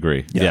shower. I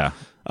agree. Yeah.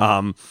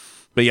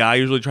 But yeah, I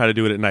usually try to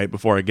do it at night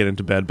before I get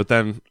into bed. But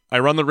then I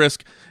run the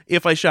risk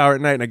if I shower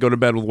at night and I go to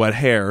bed with wet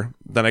hair,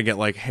 then I get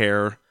like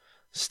hair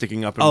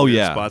sticking up in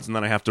weird spots, and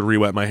then I have to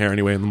re-wet my hair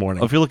anyway in the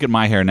morning. If you look at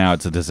my hair now,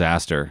 it's a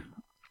disaster.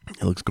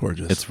 It looks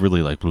gorgeous. It's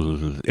really like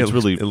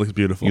it looks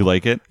beautiful. You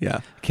like it? Yeah.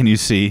 Can you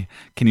see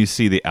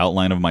the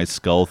outline of my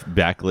skull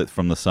backlit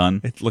from the sun?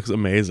 It looks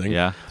amazing.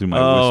 Yeah, through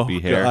my wispy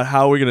hair. God,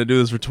 how are we going to do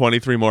this for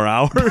 23 more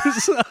hours?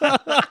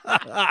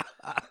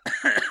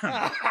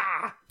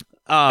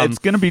 It's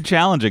going to be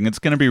challenging. It's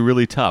going to be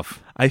really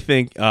tough. I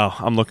think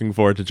I'm looking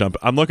forward to jumping.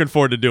 I'm looking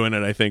forward to doing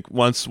it. I think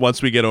once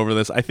we get over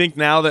this, I think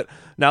now that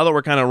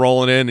we're kind of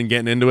rolling in and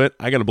getting into it,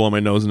 I got to blow my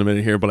nose in a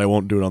minute here, but I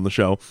won't do it on the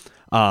show.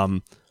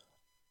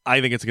 I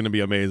think it's going to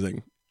be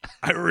amazing.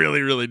 I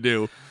really, really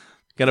do.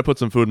 Got to put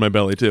some food in my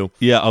belly too.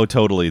 Yeah. Oh,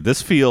 totally.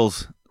 This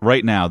feels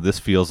like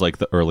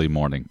the early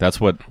morning. That's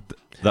what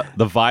the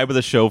vibe of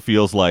the show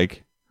feels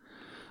like.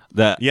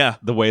 That Yeah.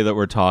 The way that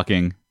we're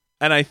talking.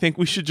 And I think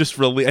we should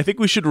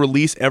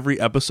release every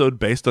episode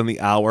based on the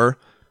hour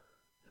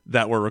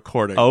that we're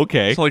recording.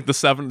 Okay. So like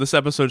this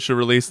episode should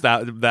release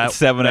that 7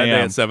 that day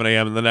a.m. at 7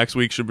 a.m. and the next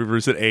week should be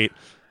released at 8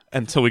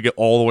 until we get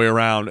all the way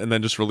around, and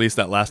then just release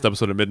that last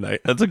episode at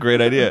midnight. That's a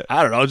great idea.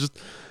 I don't know.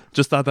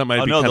 Just thought that might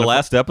Oh be. no, kind the of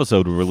last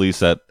episode will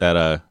release at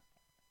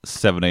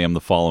 7 a.m.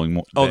 the following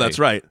morning. Oh, that's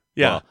right.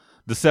 Yeah. Well,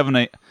 the 7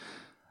 a.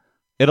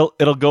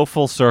 It'll go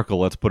full circle.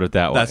 Let's put it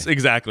that way. That's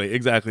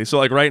exactly. So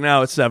like right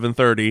now it's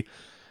 7:30.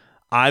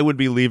 I would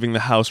be leaving the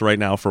house right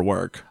now for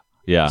work.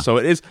 Yeah. So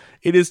it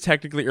is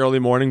technically early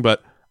morning,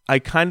 but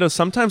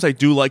sometimes I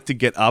do like to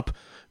get up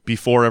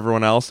before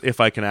everyone else if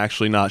I can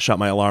actually not shut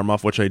my alarm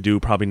off, which I do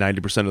probably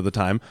 90% of the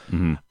time.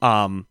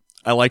 Mm-hmm.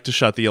 I like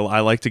to I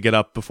like to get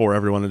up before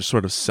everyone and just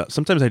sort of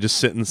sometimes I just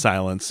sit in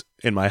silence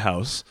in my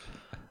house,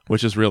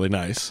 which is really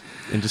nice,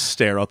 and just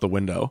stare out the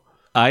window.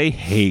 I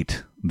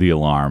hate the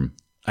alarm.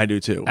 I do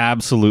too.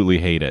 Absolutely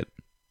hate it.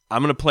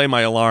 I'm gonna play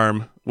my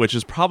alarm, which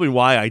is probably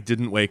why I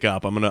didn't wake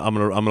up. I'm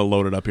gonna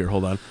load it up here.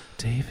 Hold on,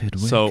 David.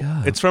 Wake so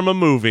up. it's from a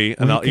movie,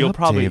 and Wake you'll up,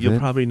 probably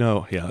David.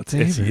 know. Yeah, it's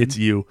David. it's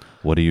you.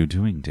 What are you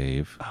doing,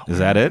 Dave? Is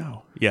that it?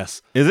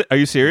 Yes. Is it? Are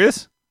you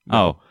serious?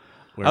 No.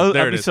 Oh,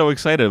 There I'd it be is. so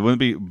excited.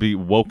 Wouldn't be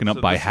woken up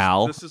So by this is-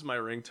 Hal? This is my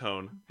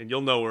ringtone, and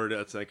you'll know where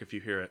it's like if you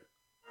hear it.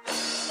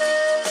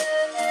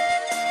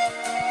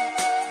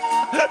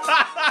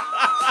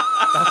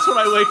 That's what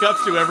I wake up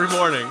to every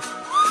morning.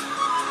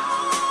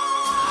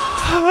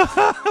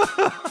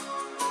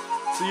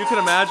 So you can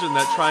imagine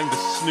that trying to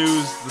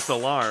snooze this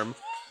alarm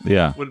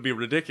Yeah. would be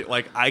ridiculous.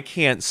 Like, I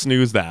can't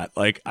snooze that.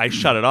 Like, I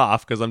shut it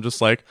off because I'm just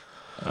like,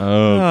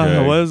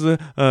 Okay. What is it?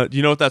 Do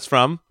you know what that's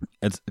from?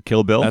 It's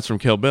Kill Bill? That's from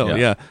Kill Bill. Yeah.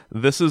 Yeah.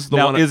 This is the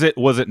Now, one.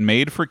 was it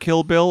made for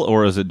Kill Bill,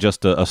 or is it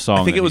just a song?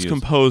 I think that it was he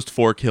used? composed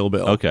for Kill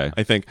Bill. Okay.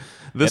 I think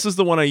this is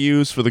the one I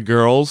use for the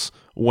girls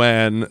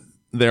when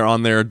they're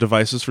on their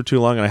devices for too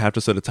long and I have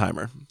to set a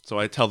timer. So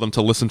I tell them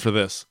to listen for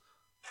this.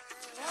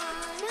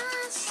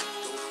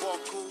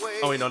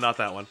 Oh, wait, no, not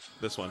that one.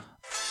 This one.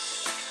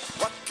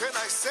 What can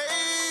I say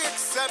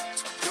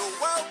except you're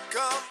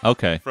welcome?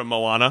 Okay. From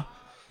Moana.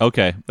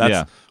 Okay.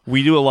 That's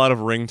we do a lot of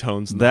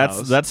ringtones in the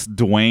house. That's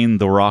Dwayne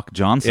The Rock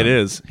Johnson. It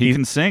is. He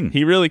can sing.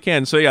 He really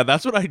can. So yeah,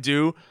 that's what I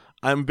do.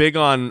 I'm big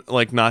on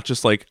like not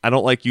just like I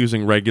don't like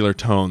using regular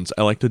tones.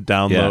 I like to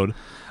download.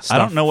 I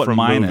don't know what from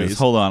mine movies. is.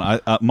 Hold on.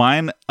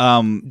 Mine.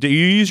 Do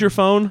you use your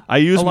phone? I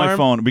use my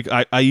alarm?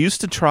 phone. I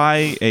used to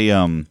try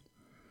a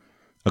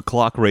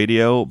clock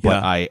radio,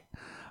 but Yeah.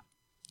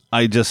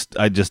 I just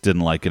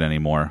didn't like it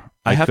anymore.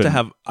 I have to couldn't-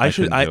 have.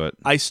 couldn't do it.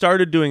 I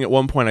started doing at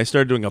one point. I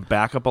started doing a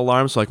backup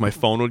alarm, so like my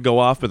phone would go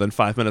off, but then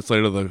 5 minutes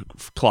later the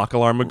clock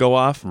alarm would go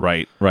off,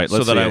 Right. so Let's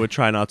that see I it. would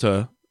try not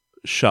to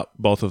shut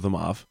both of them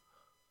off.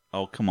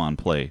 Oh, come on,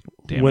 play.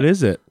 Damn What it.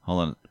 is it? Hold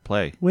on,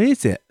 play. What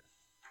is it?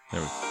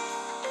 There we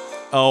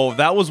Oh,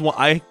 that was one.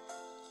 I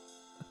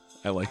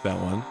like that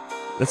one.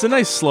 That's a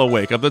nice slow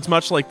wake up. That's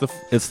much like the.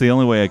 It's the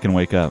only way I can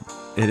wake up.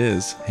 It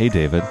is. Hey,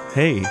 David,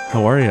 Hey,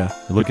 how are you? you're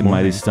looking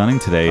mighty stunning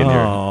today in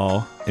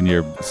Oh,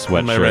 your in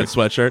sweatshirt. my red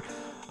sweatshirt.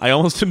 I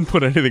almost didn't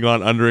put anything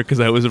on under it because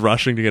I was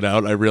rushing to get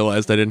out. I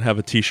realized I didn't have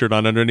a t-shirt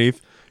on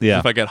underneath. Yeah.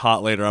 If I get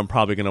hot later, I'm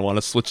probably going to want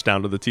to switch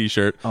down to the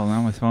t-shirt. Oh,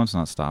 now my phone's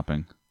not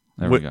stopping.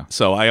 There we go.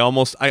 So I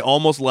almost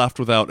left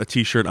without a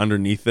t-shirt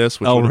underneath this,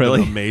 which Oh, would have really?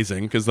 been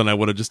amazing because then I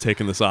would have just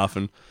taken this off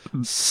and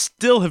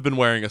still have been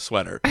wearing a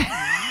sweater.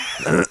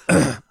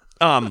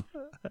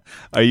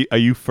 Are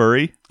you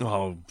furry?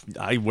 Oh,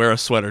 I wear a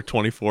sweater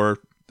 24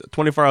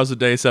 hours a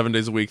day, 7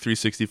 days a week,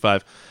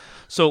 365.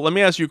 So let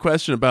me ask you a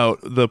question about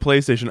the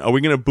PlayStation. Are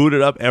we going to boot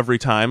it up every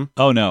time?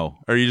 Oh no.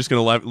 Or are you just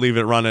going to leave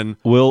it running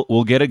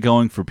We'll get it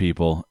going for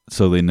people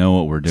so they know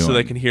what we're doing. so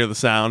they can hear the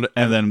sound?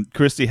 And then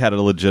Christy had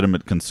a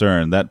legitimate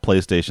concern. That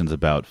PlayStation's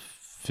about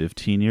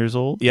 15 years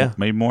old. Yeah.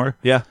 Maybe more.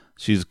 Yeah.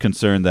 She's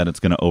concerned that it's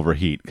going to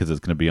overheat because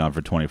it's going to be on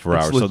for 24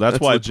 That's hours. le- So that's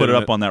that's why I put it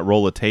legitimate. up on that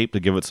roll of tape to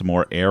give it some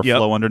more airflow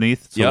Yep.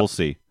 underneath. So Yep. we'll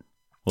see.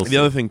 We'll The see.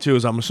 other thing too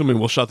is I'm assuming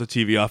we'll shut the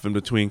TV off in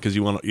between because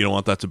you don't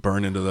want that to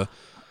burn into the.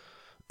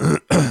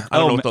 I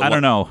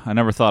don't know. I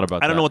never thought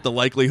about that. I don't know what the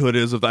likelihood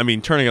is of. I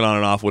mean, turning it on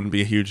and off wouldn't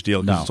be a huge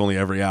deal because No. it's only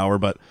every hour.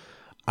 But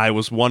I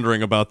was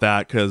wondering about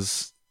that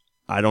because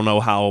I don't know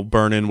how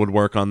burn-in would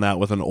work on that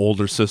with an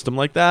older system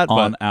like that.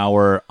 on But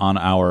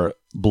our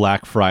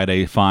Black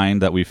Friday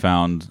find that we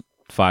found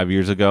 5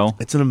 years ago.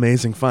 it's an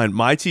amazing find.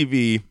 My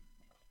TV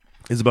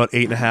is about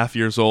 8.5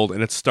 years old,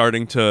 and it's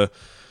starting to.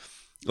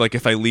 Like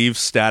if I leave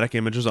static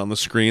images on the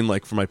screen,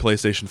 like for my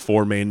PlayStation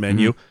 4 main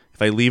menu,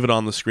 if I leave it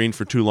on the screen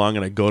for too long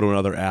and I go to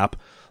another app,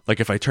 like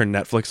if I turn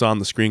Netflix on,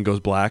 the screen goes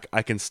black,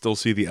 I can still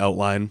see the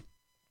outline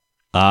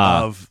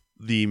of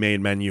the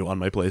main menu on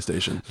my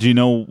PlayStation. Do you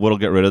know what'll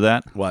get rid of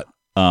that? What?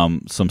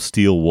 Some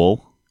steel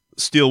wool.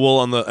 Steel wool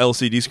on the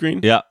LCD screen?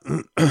 Yeah.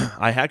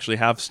 I actually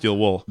have steel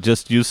wool.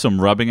 Just use some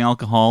rubbing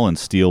alcohol and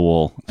steel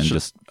wool and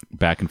just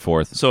back and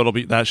forth. So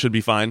that should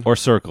be fine. Or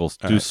circles.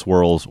 Do right.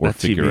 swirls or that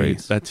figure TV,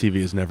 eights. that TV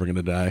is never going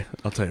to die.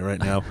 I'll tell you right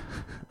now.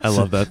 I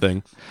love that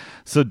thing.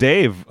 So,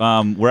 Dave,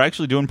 we're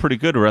actually doing pretty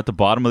good. We're at the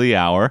bottom of the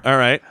hour. All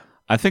right.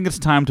 I think it's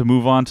time to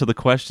move on to the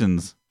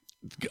questions.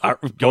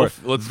 Go. Or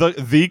Let's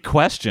the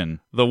question.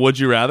 the would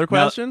you rather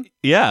question? Now,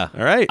 yeah.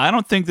 All right. I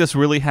don't think this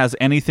really has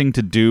anything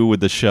to do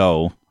with the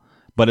show,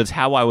 but it's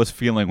how I was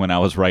feeling when I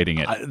was writing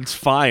it. It's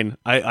fine.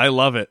 I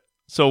love it.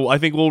 So I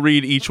think we'll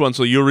read each one.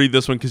 So you'll read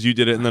this one because you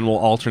did it, and then we'll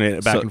alternate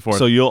it back and forth.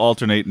 So you'll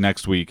alternate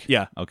next week.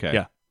 yeah. Okay.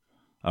 Yeah.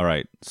 All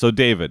right. So,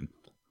 David,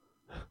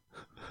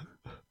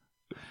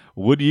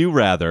 would you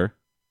rather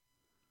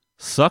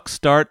suck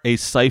start a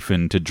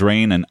siphon to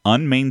drain an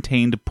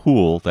unmaintained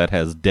pool that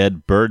has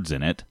dead birds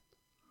in it,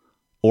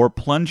 or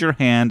plunge your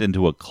hand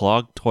into a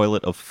clogged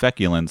toilet of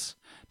feculence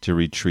to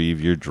retrieve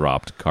your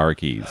dropped car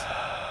keys?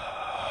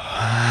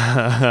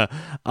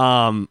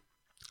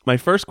 My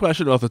first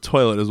question about the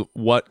toilet is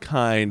what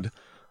kind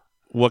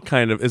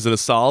of is it a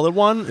solid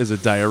one? Is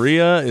it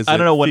diarrhea? Is I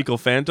don't it know what- fecal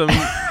phantom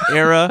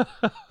era?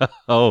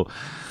 Oh,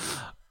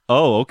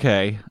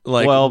 okay.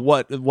 Like well,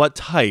 what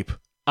type?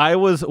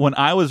 when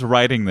I was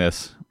writing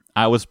this,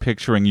 I was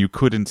picturing you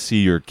couldn't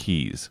see your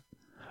keys.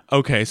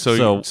 Okay,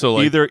 so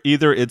like,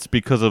 either it's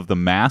because of the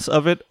mass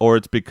of it or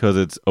it's because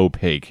it's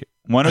opaque.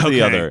 One or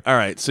the other. All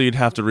right, so you'd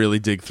have to really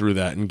dig through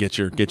that and get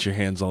your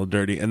hands all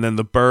dirty. And then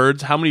the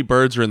birds, how many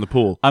birds are in the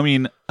pool? I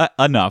mean,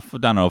 enough. I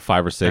don't know,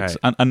 5 or 6.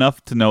 All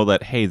Enough to know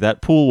that, hey,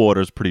 that pool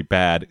water's pretty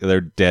bad. There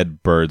are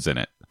dead birds in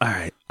it. All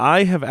right.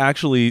 I've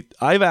actually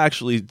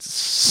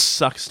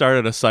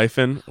started a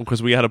siphon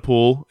because we had a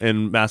pool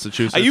in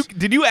Massachusetts.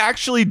 Did you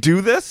actually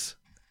do this?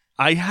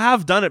 I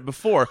have done it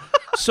before.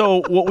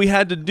 So what we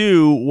had to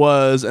do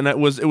was, and it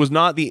was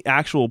not the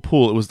actual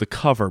pool, it was the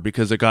cover,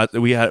 because it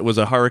was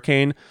a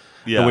hurricane.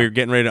 Yeah. And we were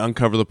getting ready to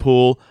uncover the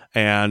pool,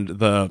 and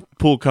the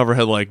pool cover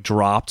had like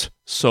dropped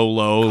so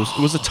low. It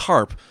was a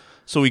tarp,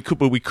 so we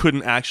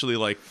couldn't actually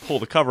like pull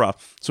the cover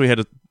off. So we had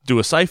to do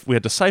a siphon. We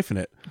had to siphon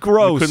it.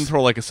 Gross. We couldn't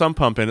throw like a sump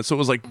pump in it, so it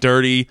was like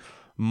dirty,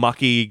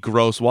 mucky,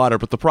 gross water.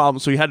 But the problem,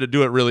 so you had to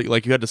do it really,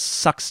 like you had to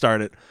suck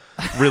start it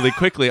really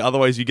quickly,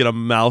 otherwise you get a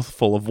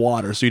mouthful of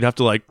water. So you'd have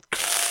to like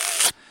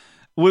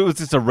What was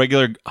this, a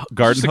regular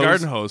garden just a hose?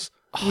 garden hose.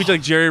 We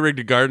like jerry rigged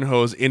a garden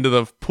hose into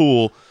the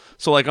pool.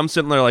 So like I'm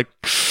sitting there like,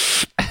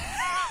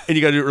 and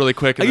you got to do it really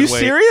quick. And Are then you wait.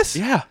 serious?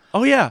 Yeah.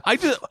 Oh yeah.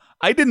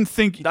 I didn't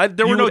think There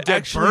were you no would dead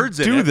actually birds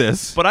in do it,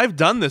 this. but I've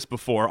done this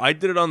before. I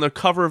did it on the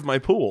cover of my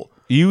pool.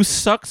 You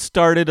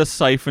started a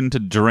siphon to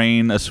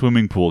drain a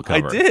swimming pool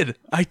cover.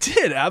 I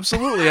did.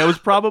 Absolutely. I was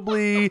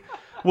probably,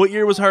 what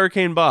year was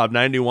Hurricane Bob?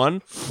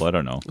 91? Well, I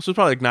don't know. This was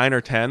probably like 9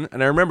 or 10.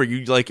 And I remember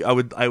you like, I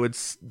would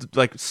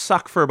like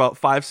suck for about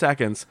 5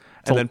 seconds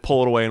and then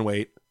pull it away and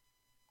wait.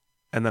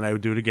 And then I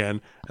would do it again,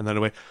 and then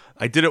away.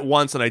 I did it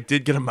once, and I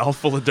did get a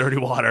mouthful of dirty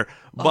water.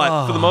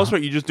 But for the most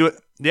part, you just do it.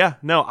 Yeah,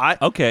 no,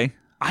 Okay.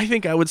 I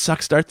think I would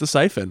suck start the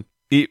siphon.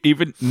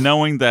 Even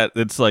knowing that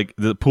it's like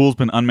the pool's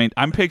been unmaintained.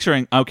 I'm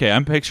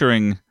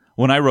picturing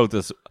when I wrote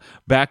this,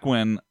 back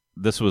when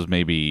this was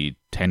maybe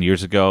 10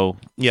 years ago,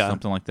 Yeah.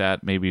 something like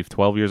that, maybe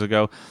 12 years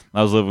ago.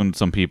 I was living with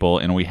some people,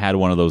 and we had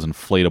one of those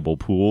inflatable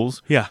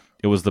pools. Yeah.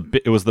 It was the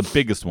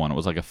biggest one. It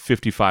was like a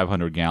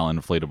 5,500 gallon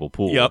inflatable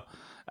pool. Yep.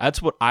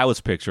 That's what I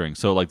was picturing.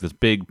 So like this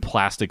big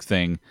plastic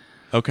thing,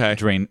 Okay.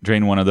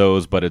 drain one of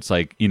those, but it's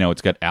like,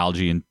 it's got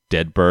algae and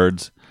dead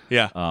birds.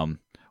 Yeah.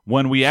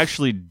 When we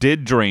actually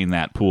did drain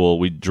that pool,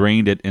 we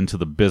drained it into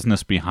the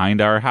business behind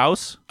our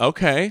house.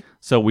 Okay.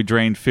 So we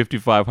drained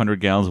 5,500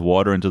 gallons of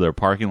water into their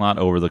parking lot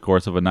over the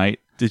course of a night.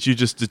 Did you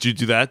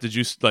do that? Did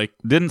you like?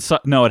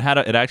 No, it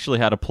actually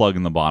had a plug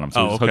in the bottom,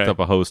 so we just hooked okay. up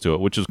a hose to it,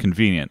 which was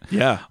convenient.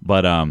 Yeah.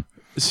 But You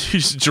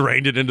just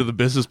drained it into the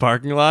business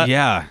parking lot?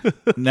 yeah.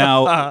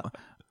 Now,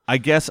 I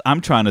guess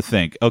I'm trying to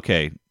think.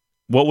 Okay,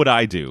 what would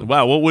I do?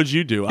 Wow, what would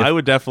you do? I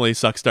would definitely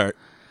suck start.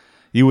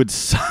 You would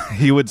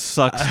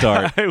suck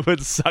start. I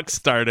would suck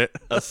start it.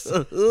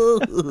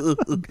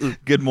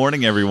 Good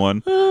morning,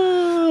 everyone.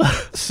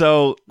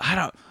 So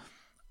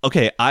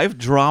Okay, I've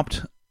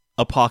dropped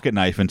a pocket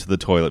knife into the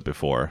toilet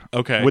before.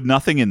 Okay. With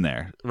nothing in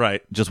there.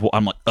 Right. Just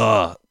I'm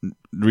like,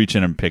 reach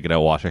in and pick it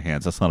out, wash your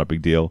hands. That's not a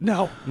big deal.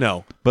 No.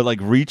 But like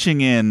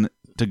reaching in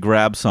to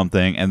grab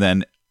something and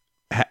then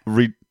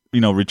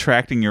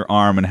retracting your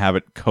arm and have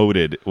it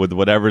coated with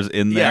whatever's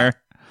in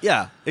there.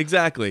 Yeah,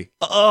 exactly.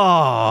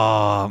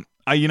 Oh,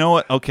 you know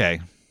what? Okay.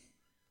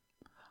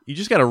 You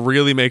just got to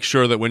really make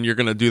sure that when you're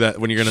going to do that,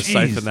 when you're going to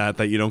Jeez. siphon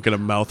that you don't get a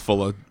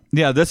mouthful of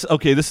Yeah, this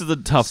is the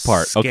tough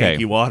part. skanky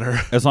Okay. water.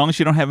 As long as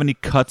you don't have any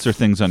cuts or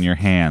things on your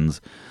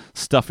hands,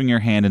 stuffing your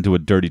hand into a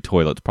dirty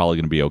toilet is probably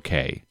going to be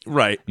okay.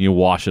 Right. You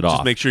wash it off.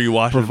 Just make sure you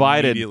wash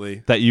Provided it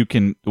immediately. that you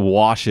can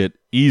wash it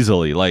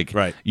easily. Like,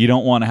 Right. you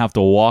don't want to have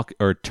to walk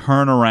or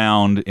turn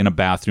around in a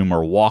bathroom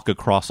or walk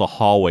across a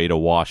hallway to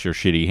wash your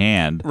shitty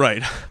hand.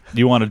 Right.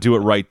 You want to do it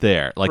right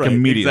there, like Right,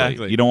 immediately.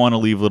 exactly. You don't want to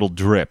leave little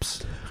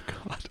drips.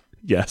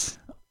 Yes.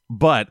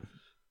 But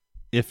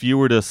if you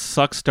were to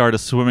suck start a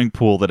swimming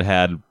pool that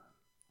had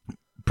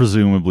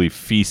presumably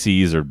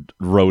feces or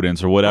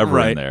rodents or whatever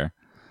in Right. there,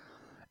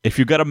 if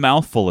you got a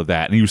mouthful of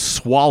that and you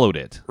swallowed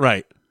it,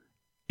 Right.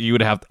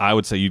 I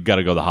would say you've got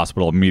to go to the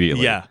hospital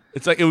immediately. Yeah.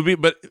 It's like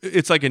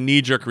it's like a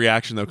knee-jerk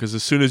reaction though, because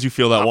as soon as you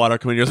feel that water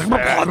coming, you're just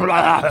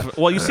like,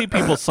 Well, you see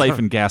people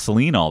siphon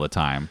gasoline all the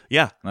time.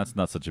 yeah. That's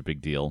not such a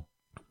big deal.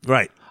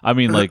 Right. I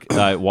mean, like,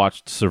 I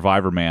watched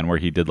Survivor Man where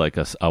he did like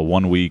a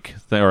 1 week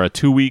or a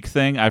 2 week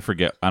thing. I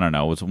forget. I don't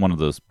know. It was one of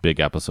those big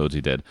episodes he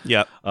did.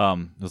 Yep.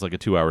 It was like a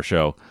 2-hour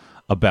show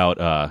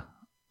about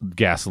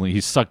gasoline. He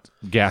sucked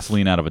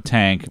gasoline out of a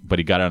tank, but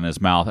he got it in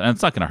his mouth, and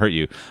it's not going to hurt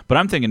you. But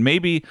I'm thinking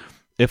maybe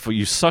if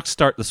you suck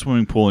start the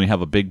swimming pool and you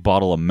have a big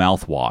bottle of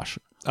mouthwash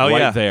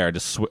there,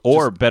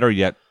 or better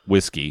yet,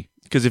 whiskey.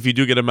 Because if you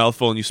do get a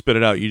mouthful and you spit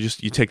it out, you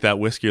take that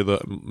whiskey or the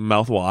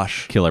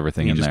mouthwash, Kill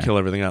everything you in just there. kill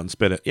everything out and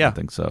spit it. I Yeah.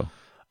 think so.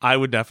 I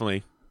would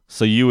definitely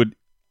So you would...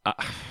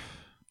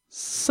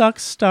 suck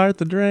start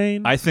the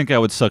drain. I think I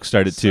would suck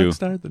start it too. Suck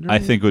start the drain. I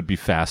think it would be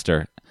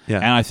faster. Yeah.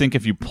 And I think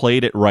if you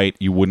played it right,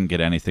 you wouldn't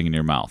get anything in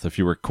your mouth if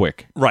you were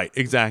quick. Right,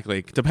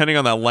 exactly. Depending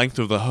on the length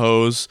of the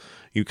hose,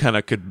 you kind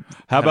of could.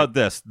 How about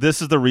this?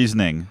 This is the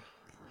reasoning.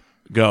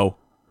 Go.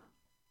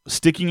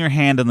 Sticking your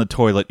hand in the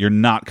toilet, you're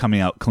not coming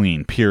out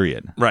clean,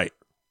 period. Right.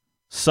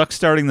 Suck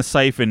starting the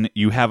siphon,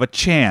 you have a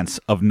chance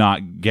of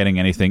not getting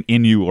anything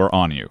in you or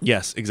on you.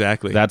 Yes,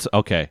 exactly. That's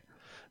okay.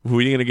 Who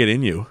are you going to get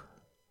in you?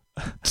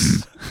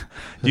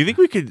 Do you think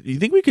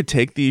we could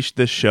take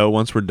this show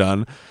once we're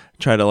done,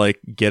 try to like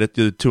get it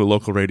to a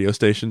local radio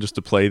station just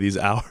to play these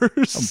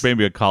hours?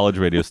 Maybe a college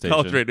radio station.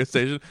 College radio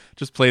station.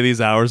 Just play these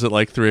hours at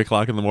like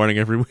 3:00 in the morning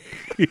every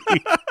week.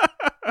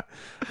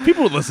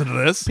 People would listen to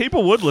this.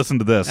 People would listen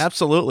to this.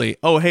 Absolutely.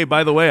 Oh, hey,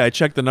 by the way, I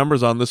checked the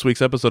numbers on this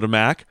week's episode of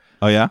Mac.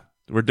 Oh, yeah?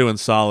 We're doing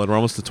solid. We're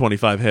almost to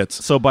 25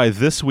 hits. So by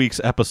this week's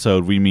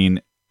episode, we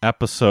mean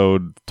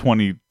episode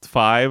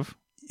 25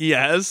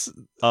 Yes.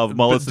 of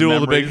Mullets Duel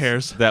and of the Big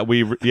Memories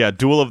Hairs.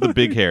 Duel of the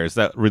Big Hairs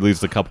that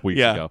released a couple weeks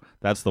Yeah. ago.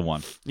 That's the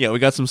one. Yeah, we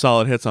got some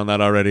solid hits on that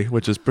already,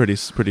 which is pretty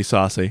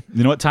saucy.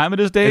 You know what time it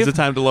is, Dave? Is it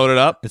time to load it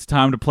up? It's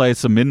time to play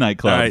some Midnight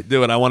Club. All right,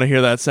 do it. I want to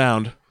hear that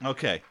sound.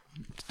 Okay.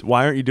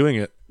 Why aren't you doing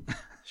it?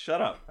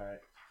 Shut up. All right.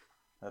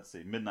 Let's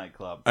see. Midnight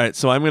Club. All right,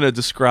 so I'm going to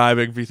describe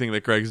everything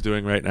that Greg's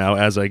doing right now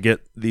as I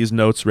get these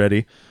notes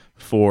ready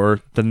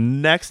for the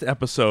next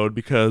episode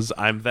because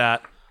I'm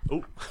that.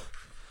 Oh.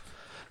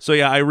 So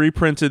yeah, I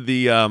reprinted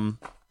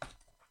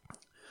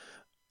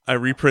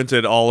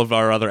all of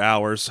our other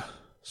hours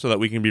so that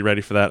we can be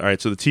ready for that. All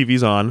right, so the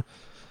TV's on.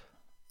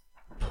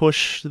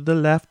 Push the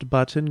left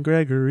button,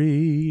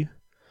 Gregory.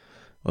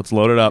 Let's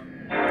load it up.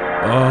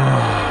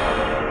 Oh.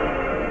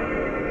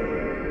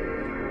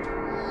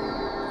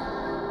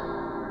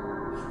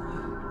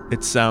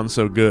 It sounds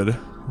so good.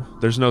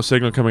 There's no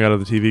signal coming out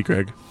of the TV,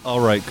 Greg. All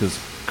right, because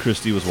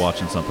Christy was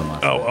watching something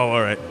last night. Oh,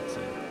 all right.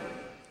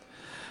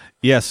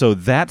 Yeah, so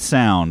that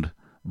sound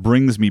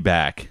brings me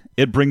back.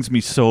 It brings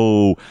me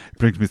so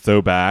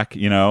back,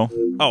 you know?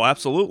 Oh,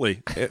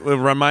 absolutely. It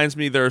reminds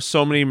me, there are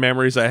so many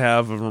memories I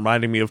have of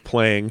reminding me of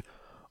playing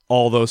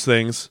all those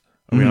things.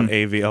 Are we on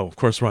AV? Oh, of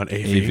course we're on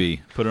AV. AV.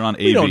 Put it on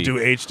AV. We don't do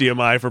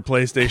HDMI for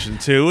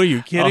PlayStation 2. Are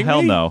you kidding me? Oh,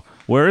 hell no.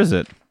 Where is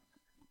it?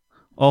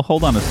 Oh,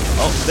 hold on.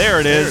 Oh, there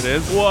it is. There it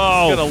is.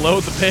 Whoa. It's going to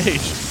load the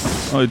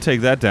page. Oh,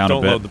 take that down a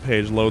Don't bit. load the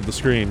page. Load the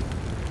screen.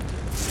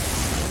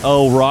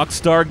 Oh,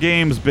 Rockstar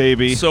Games,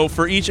 baby. So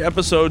for each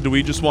episode, do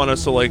we just want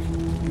to,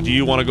 do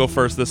you want to go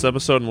first this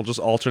episode and we'll just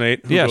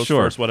alternate who Yeah, goes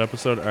sure. first, what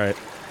episode? All right.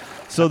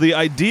 So the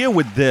idea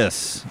with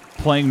this,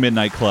 playing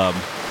Midnight Club,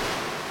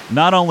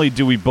 not only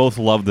do we both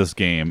love this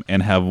game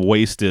and have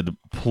wasted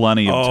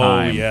plenty of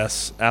time Oh,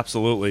 yes.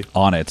 Absolutely.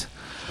 on it.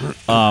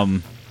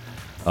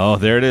 Oh,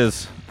 there it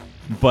is.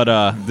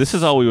 But this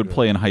is all we would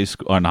play in high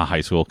school, or not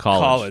high school,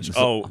 college.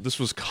 Oh, this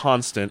was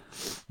constant.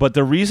 But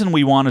the reason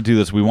we want to do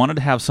this, we wanted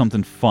to have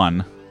something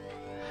fun,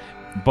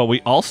 but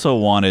we also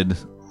wanted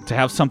to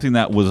have something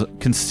that was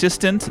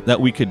consistent, that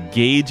we could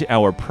gauge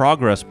our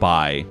progress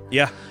by,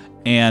 Yeah.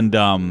 and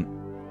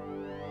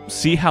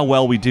see how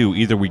well we do.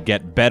 Either we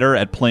get better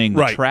at playing the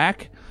Right.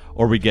 track,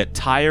 or we get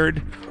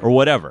tired, or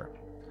whatever.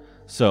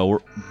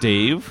 So,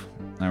 Dave,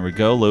 there we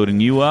go, loading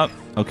you up.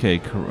 Okay,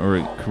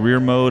 career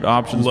mode,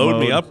 options Load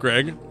mode, me up,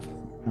 Greg.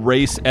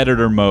 race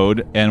editor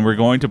mode, and we're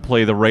going to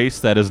play the race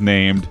that is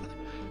named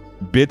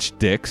Bitch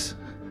Dicks,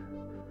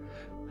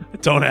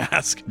 Don't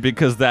ask.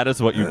 because that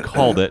is what you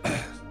called it.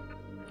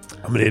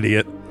 I'm an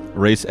idiot.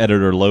 Race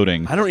editor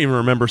loading. I don't even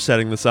remember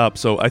setting this up,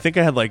 so I think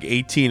I had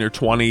 18 or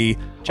 20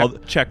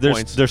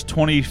 checkpoints. There's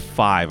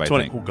 25, I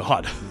 20. think. Oh,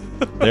 God.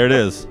 There it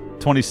is.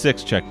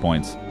 26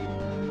 checkpoints.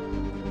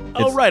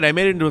 Oh, right. I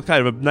made it into a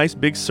kind of a nice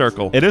big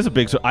circle. It is a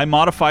big... So I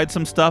modified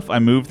some stuff. I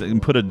moved and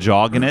put a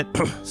jog in it.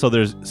 So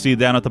there's... See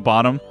down at the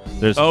bottom?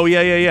 There's Oh,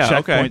 yeah.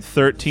 checkpoint Okay.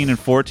 13 and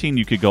 14.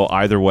 You could go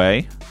either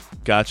way.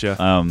 Gotcha.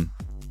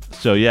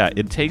 So yeah,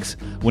 it takes...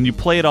 When you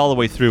play it all the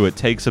way through, it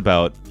takes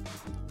about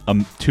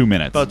 2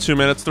 minutes. About 2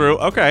 minutes through.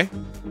 Okay.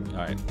 All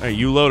right. All right,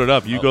 you load it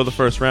up. You go the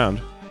first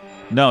round.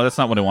 No, that's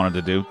not what I wanted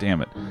to do.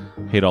 Damn it.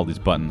 Hate all these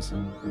buttons.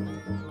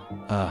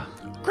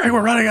 Greg,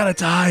 we're running out of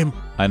time.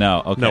 I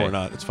know. Okay. No, we're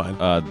not. It's fine.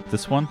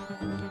 This one?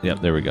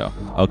 Yep, there we go.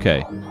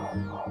 Okay.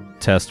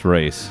 Test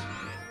race.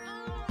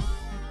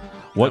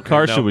 What Okay,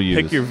 car now should we use?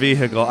 Pick your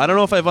vehicle. I don't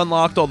know if I've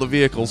unlocked all the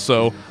vehicles,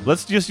 so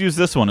Let's just use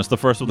this one. It's the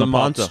first one that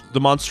popped up. the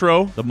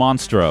Monstro. The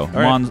Monstro.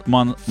 right.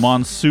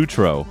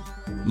 Monsutro.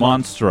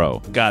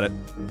 Monstro. Got it.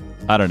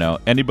 I don't know.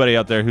 Anybody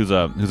out there who's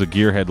a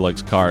gearhead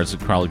likes cars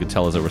probably could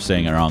tell us that we're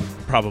saying it wrong.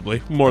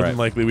 Probably. More than Right.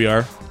 likely we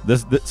are.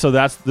 This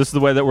is the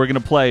way that we're gonna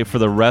play for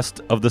the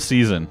rest of the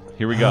season.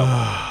 Here we go.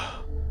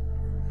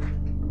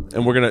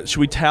 And we're going to... Should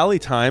we tally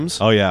times?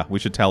 Oh yeah, we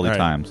should tally All right.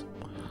 times.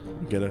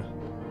 Get a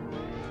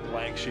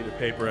blank sheet of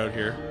paper out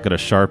here. Got a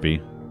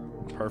Sharpie.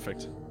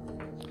 Perfect.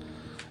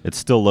 It's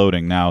still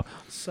loading now.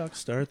 Suck,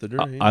 start the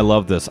drain. I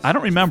love this. I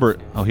don't remember.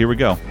 Oh, here we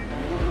go.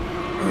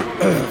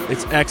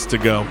 It's X to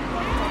go.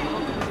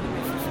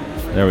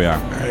 There we are.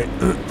 All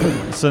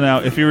right. So now,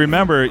 if you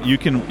remember, you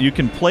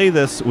can play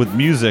this with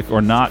music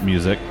or not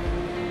music.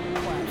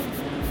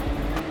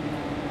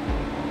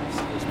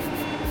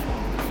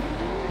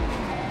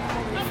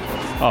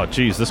 Oh,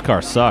 geez, this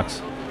car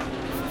sucks.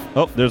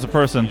 Oh, there's a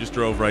person. You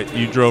drove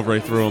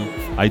right through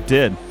them. I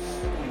did.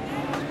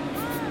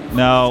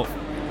 Now,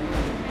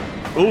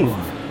 Ooh.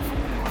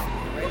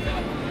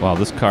 wow,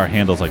 this car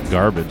handles like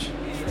garbage.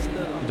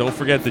 Don't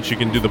forget that you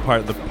can do the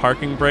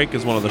parking brake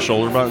is one of the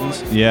shoulder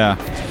buttons Yeah.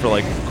 for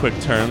quick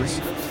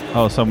turns.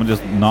 Oh, someone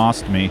just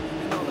nosed me.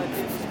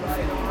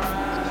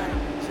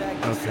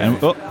 Okay.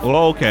 And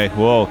okay.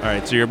 Whoa. All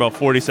right, so you're about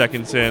 40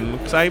 seconds in.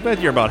 Because I bet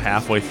you're about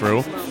halfway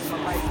through.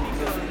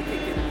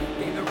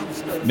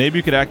 Maybe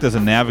you could act as a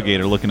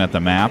navigator looking at the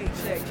map.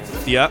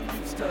 Yep.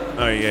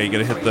 Oh, yeah, you got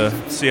to hit the...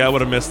 See, I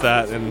would have missed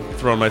that and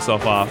thrown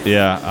myself off.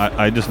 Yeah,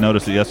 I just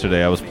noticed it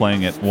yesterday. I was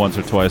playing it once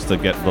or twice to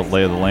get the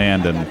lay of the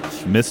land and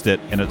missed it,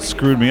 and it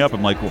screwed me up.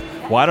 I'm like,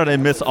 why did I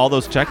miss all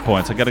those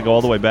checkpoints? I got to go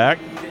all the way back?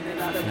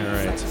 All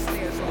right.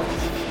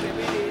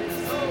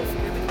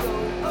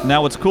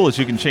 Now what's cool is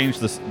you can change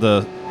the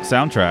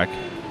soundtrack.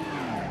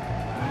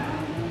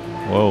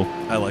 Whoa.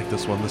 I like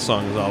this one. This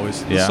song is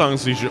always... Yeah. This song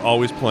is usually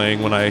always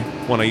playing when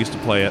I used to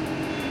play it.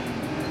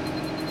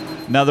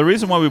 Now, the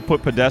reason why we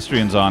put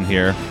pedestrians on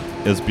here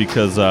is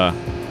because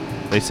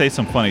they say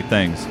some funny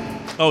things.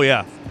 Oh,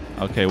 yeah.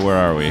 Okay, where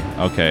are we?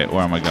 Okay,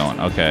 where am I going?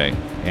 Okay,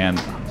 and...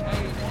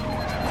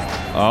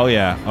 Oh,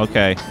 yeah,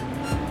 okay.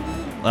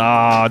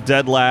 Ah,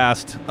 dead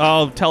last.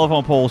 Oh,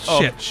 telephone pole,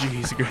 shit. Oh,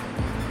 jeez.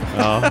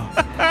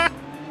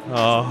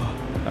 Oh.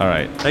 All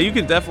right. Now, you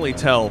can definitely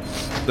tell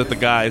that the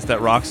guys, that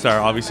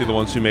Rockstar, obviously the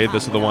ones who made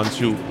this are the ones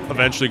who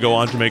eventually go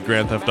on to make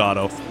Grand Theft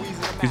Auto.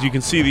 Because you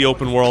can see the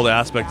open world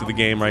aspect of the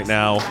game right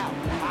now,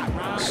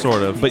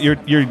 sort of. But you're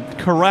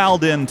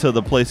corralled into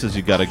the places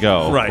you got to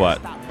go. Right. But,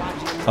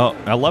 oh,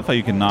 I love how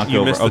you can knock You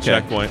over. missed the Okay.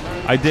 checkpoint.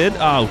 I did?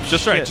 Oh,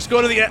 Just shit. right. Just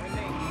go to the end.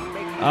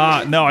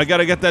 No, I got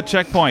to get that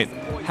checkpoint.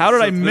 How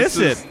did I miss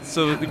it?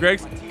 So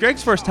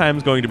Greg's first time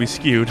is going to be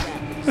skewed.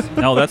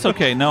 No, that's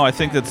okay. No, I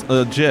think that's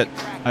legit.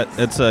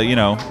 It's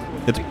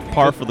it's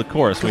par for the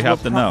course. We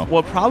have to know.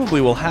 What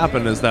probably will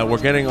happen is that we're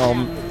getting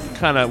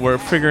we're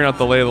figuring out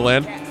the lay of the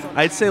land.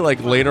 I'd say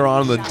like later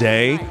on in the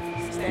day,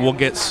 we'll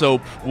get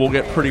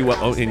pretty well.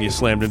 Oh, and you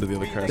slammed into the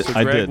other car. So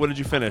I Greg, did. what did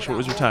you finish? What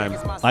was your time?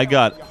 I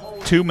got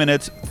 2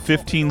 minutes,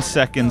 15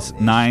 seconds,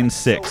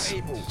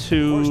 9.6.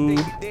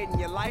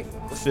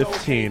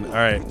 2:15. All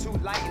right.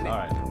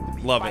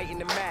 Love it.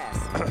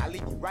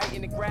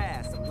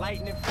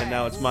 And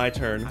now it's my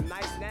turn.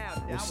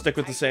 We'll stick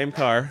with the same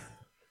car.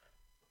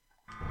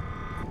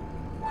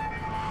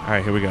 All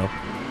right, here we go.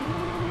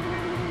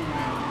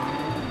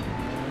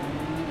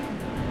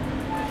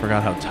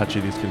 Forgot how touchy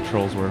these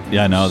controls were.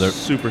 Yeah, I know. They're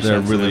super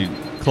They're sensitive. really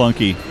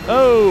clunky.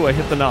 Oh, I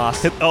hit the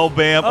NOS. Oh,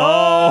 bam.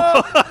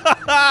 Oh.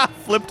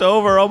 Flipped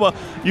over. Oh,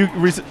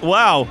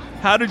 wow.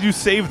 How did you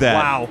save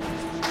that? Wow.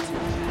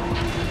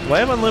 Do I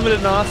have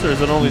unlimited NOS, or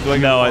is it only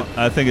doing No, it?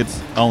 I think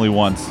it's only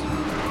once.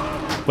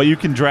 But you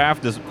can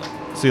draft this.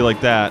 See,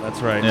 like that. That's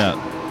right. Yeah.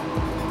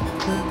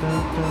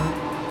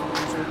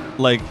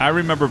 Like, I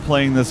remember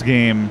playing this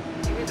game,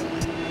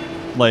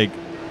 like,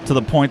 to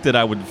the point that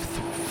I would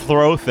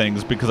throw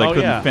things because I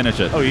couldn't finish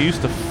it. Oh, you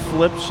used to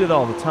flip shit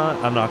all the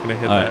time? I'm not going to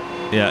hit that.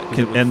 Yeah,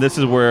 and this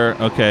is where,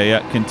 okay,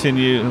 yeah,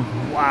 continue.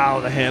 Wow,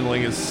 the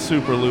handling is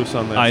super loose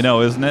on this. I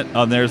know, isn't it?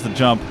 Oh, there's the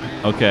jump.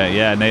 Okay,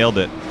 yeah, nailed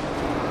it.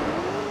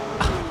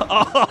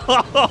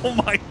 Oh,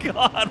 my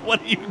God,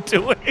 what are you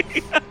doing?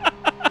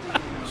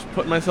 Just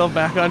putting myself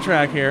back on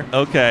track here.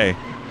 Okay.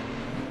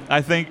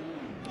 I think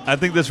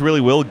this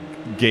really will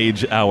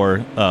gauge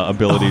our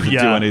ability to do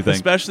anything.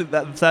 Especially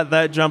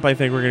that jump. I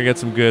think we're gonna get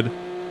some good.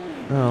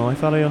 Oh, I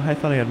thought I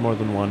had more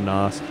than one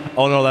NOS.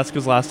 Oh no, that's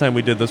because last time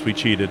we did this we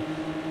cheated,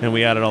 and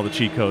we added all the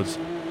cheat codes.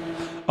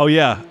 Oh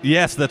yeah,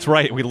 yes, that's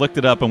right. We looked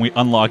it up and we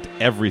unlocked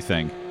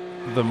everything.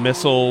 The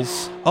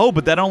missiles. Oh,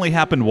 but that only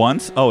happened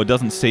once. Oh, it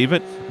doesn't save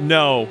it.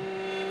 No,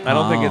 I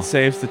don't think Oh. it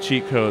saves the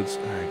cheat codes.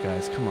 All right,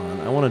 guys, come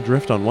on. I want to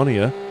drift on one of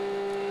you.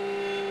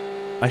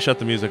 I shut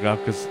the music off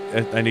because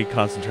I need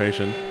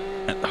concentration.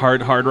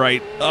 Hard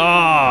right.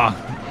 Ah.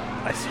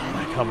 I saw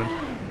that coming.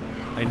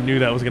 I knew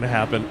that was going to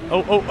happen.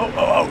 Oh.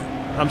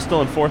 I'm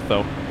still in fourth,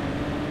 though.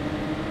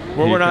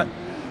 We're not... Oh,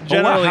 wow.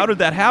 Generally, How did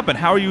that happen?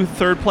 How are you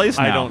third place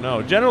now? I don't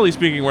know. Generally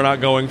speaking, we're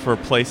not going for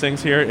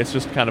placings here. It's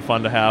just kind of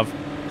fun to have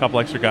a couple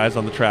extra guys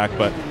on the track,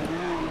 but...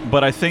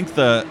 But I think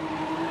it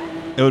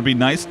would be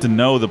nice to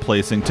know the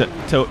placing,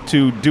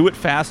 to do it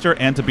faster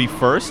and to be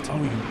first.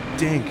 Oh, you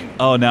dink.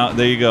 Oh, now,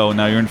 there you go.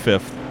 Now you're in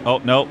fifth. Oh,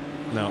 no.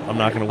 No, I'm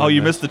not going to win Oh, you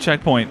this. missed the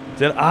checkpoint.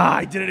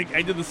 I did it.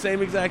 I did the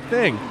same exact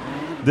thing.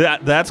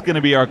 That's going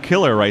to be our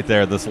killer right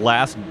there. This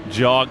last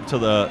jog to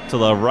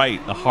the right,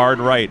 a hard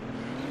right.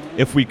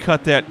 If we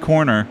cut that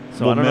corner,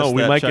 So we'll I don't miss know. that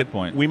We might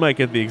checkpoint. we might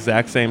get the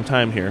exact same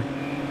time here.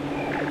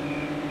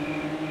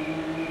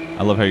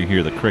 I love how you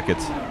hear the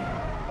crickets.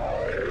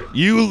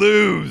 You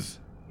lose.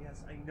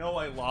 Yes, I know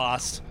I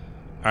lost.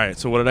 All right.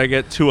 So what did I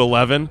get?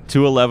 2:11.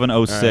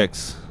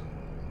 2:11:06.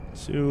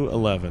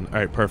 2:11. All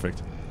right.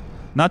 Perfect.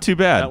 Not too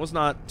bad. That was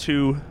not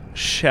too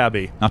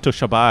shabby. Not too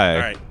shabai.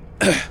 All right.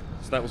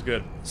 So that was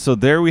good. So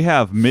there we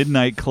have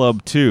Midnight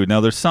Club 2.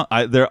 Now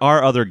there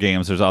are other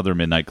games. There's other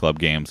Midnight Club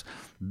games.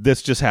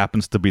 This just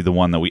happens to be the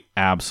one that we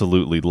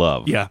absolutely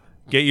love. Yeah.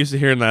 Get used to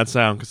hearing that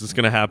sound because it's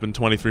going to happen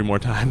 23 more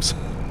times.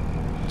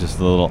 Just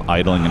the little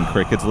idling and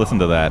crickets. Listen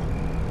to that.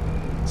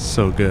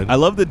 So good. I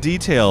love the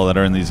detail that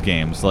are in these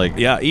games. Like,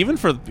 Yeah, even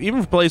for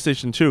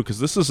PlayStation 2, because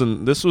this was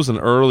an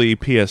early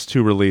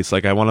PS2 release.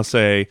 Like I want to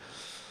say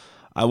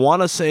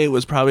it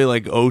was probably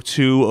like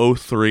 02,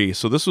 03.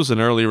 So this was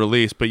an early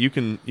release, but you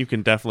can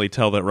definitely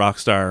tell that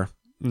Rockstar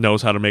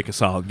knows how to make a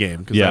solid game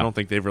because Yeah. I don't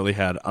think they've really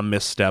had a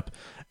misstep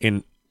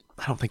in.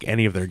 I don't think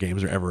any of their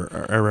games are ever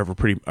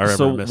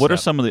so a misstep. what are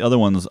some of the other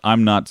ones?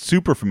 I'm not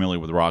super familiar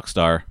with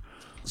Rockstar.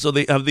 So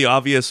they have the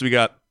obvious. We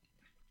got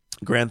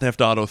Grand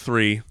Theft Auto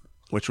 3,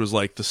 which was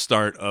like the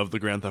start of the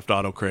Grand Theft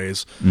Auto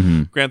craze.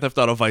 Grand Theft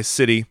Auto Vice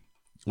City,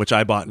 which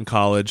I bought in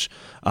college.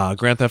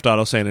 Grand Theft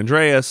Auto San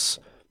Andreas,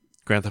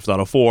 Grand Theft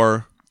Auto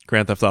 4,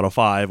 Grand Theft Auto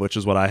 5, which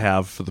is what I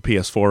have for the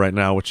PS4 right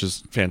now, which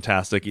is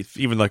fantastic.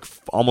 Even like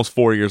almost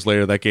 4 years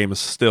later, that game is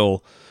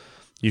still...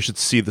 You should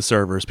see the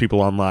servers, people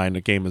online. The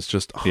game is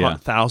just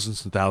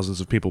thousands and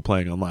thousands of people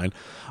playing online.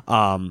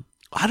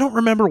 I don't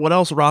remember what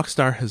else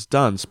Rockstar has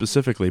done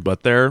specifically,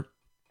 but they're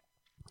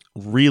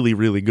really,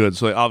 really good.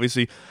 So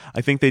obviously,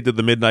 I think they did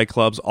the Midnight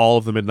Clubs, all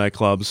of the Midnight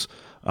Clubs.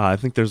 I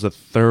think there's a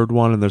third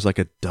one, and there's like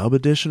a dub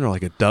edition or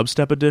like a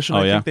dubstep edition.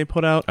 I think they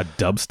put out a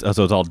dubstep.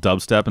 So it's all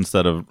dubstep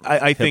instead of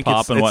I think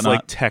hip-hop and whatnot.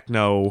 Like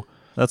techno.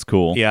 That's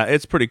cool. Yeah,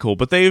 it's pretty cool.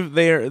 But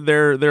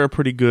they're a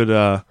pretty good.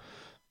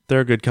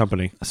 They're a good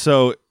company.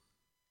 So.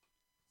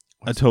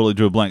 I totally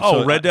drew a blank.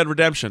 Oh, Red Dead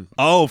Redemption.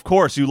 Oh, of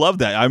course. You love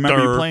that. I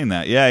remember you playing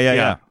that.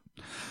 Yeah.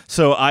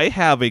 So I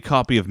have a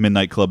copy of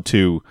Midnight Club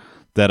 2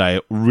 that I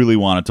really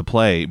wanted to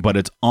play, but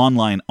it's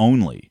online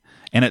only.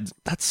 And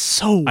that's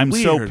so I'm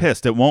weird. so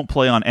pissed. It won't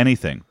play on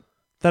anything.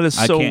 That is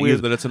so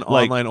weird that it's an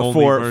online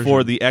only version.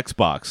 For the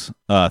Xbox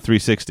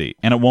 360,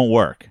 and it won't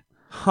work.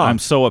 Huh. I'm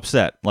so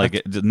upset.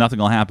 Like nothing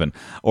will happen,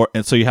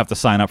 and so you have to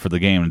sign up for the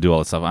game and do all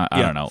this stuff.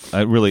 I don't know.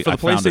 I really for the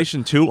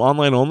PlayStation 2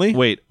 online only.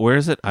 Wait, where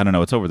is it? I don't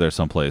know. It's over there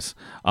someplace.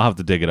 I'll have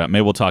to dig it up.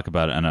 Maybe we'll talk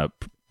about it in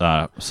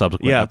a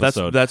subsequent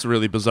episode. That's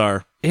really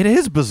bizarre. It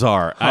is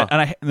bizarre. Huh.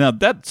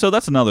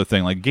 That's another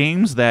thing. Like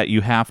games that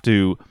you have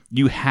to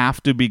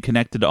be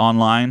connected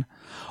online,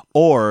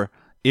 or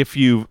if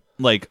you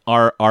like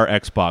our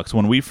Xbox,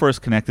 when we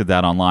first connected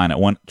that online,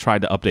 it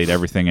tried to update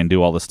everything and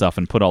do all this stuff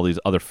and put all these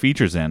other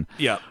features in.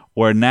 Yeah.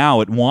 Where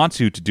now it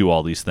wants you to do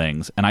all these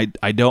things, and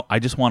I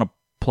just want to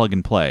plug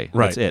and play.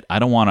 Right. That's it. I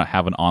don't want to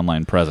have an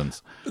online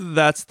presence.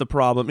 That's the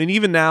problem. And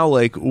even now,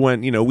 like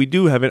when we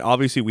do have it,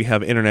 obviously we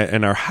have internet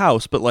in our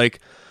house, but like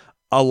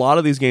a lot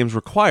of these games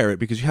require it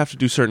because you have to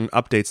do certain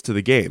updates to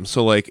the game.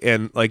 So like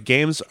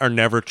games are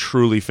never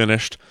truly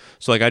finished.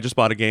 So like I just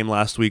bought a game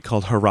last week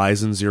called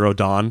Horizon Zero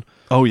Dawn.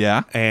 Oh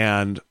yeah,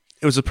 and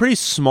it was a pretty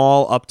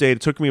small update.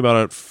 It took me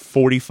about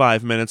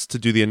 45 minutes to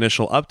do the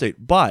initial update,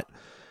 but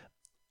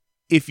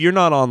if you're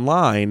not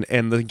online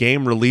and the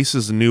game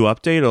releases a new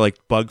update or like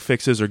bug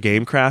fixes or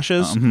game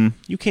crashes,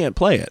 you can't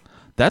play it.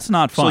 That's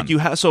not fun.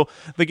 So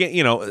the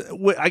game,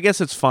 I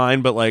guess it's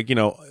fine, but like,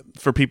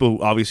 for people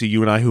who, obviously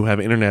you and I who have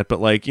internet, but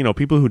like,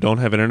 people who don't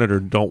have internet or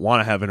don't want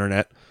to have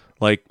internet,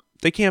 like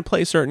they can't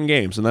play certain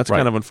games, and that's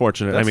kind of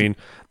unfortunate. I mean,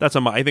 I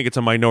think it's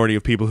a minority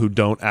of people who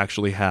don't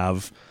actually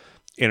have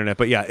internet,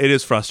 but yeah, it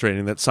is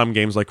frustrating that some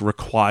games like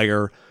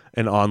require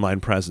an online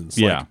presence.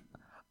 Yeah. Like,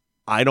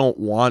 I don't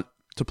want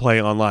to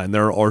play online.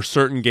 There are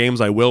certain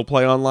games I will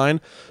play online,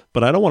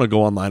 but I don't want to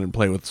go online and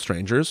play with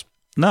strangers.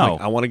 No.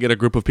 Like, I want to get a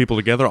group of people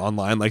together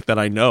online like that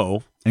I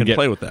know and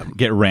play with them.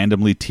 Get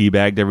randomly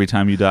teabagged every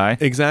time you die.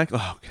 Exactly.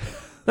 Oh.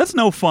 That's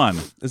no fun.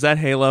 Is that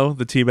Halo,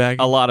 the teabag?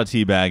 A lot of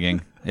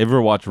teabagging.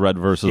 Ever watch Red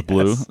versus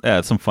Blue? Yeah,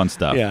 it's some fun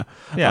stuff. Yeah.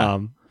 Yeah.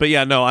 But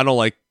yeah, no, I don't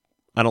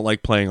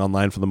like playing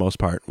online for the most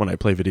part when I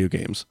play video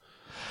games.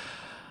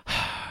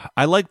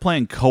 I like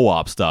playing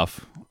co-op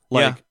stuff.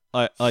 But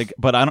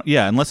I don't.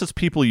 Yeah, unless it's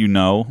people you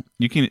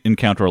can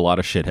encounter a lot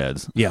of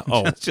shitheads. Yeah.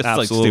 Oh, it's just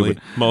absolutely. like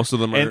stupid. Most of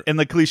them are. And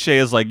the cliche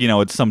is like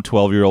it's some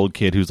 12-year-old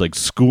kid who's like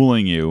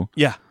schooling you.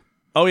 Yeah.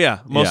 Oh yeah.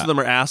 Most of them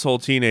are asshole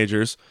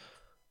teenagers.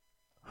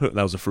 That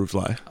was a fruit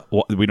fly.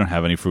 Well, we don't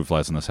have any fruit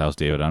flies in this house,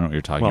 David. I don't know what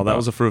you're talking about. Well, that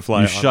was a fruit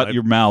fly. You shut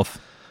your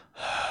mouth.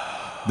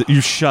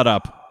 You shut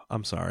up.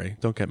 I'm sorry.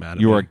 Don't get mad at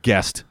me. You are a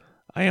guest.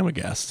 I am a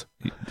guest.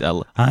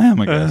 I am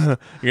a guest. You're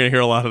going to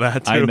hear a lot of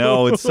that, too. I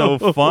know. It's so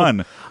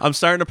fun. I'm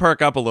starting to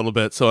perk up a little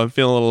bit, so I'm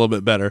feeling a little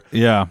bit better.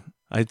 Yeah.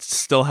 I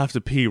still have to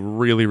pee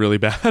really, really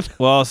bad.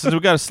 Well, since we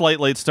got a slight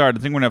late start, I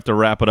think we're going to have to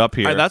wrap it up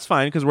here. All right, that's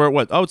fine, because we're at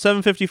what? Oh, it's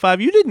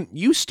 7:55.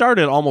 You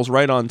started almost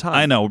right on time.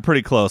 I know. We're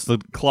pretty close. The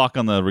clock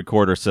on the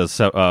recorder says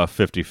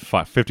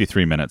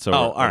 53 minutes. So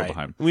all right.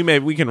 Behind.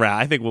 We can wrap.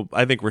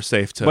 I think we're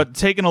safe to. But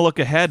taking a look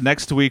ahead,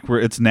 next week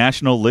it's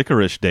National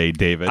Licorice Day,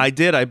 David.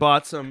 I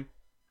bought some.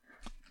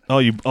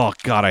 Oh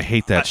God, I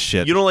hate that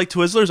shit. You don't like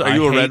Twizzlers? Are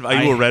you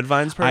a Red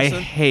Vines person? I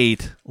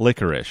hate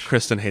licorice.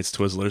 Kristen hates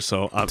Twizzlers,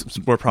 so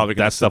we're probably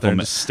going to sit there and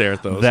just stare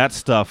at those. That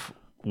stuff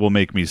will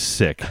make me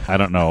sick. I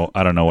don't know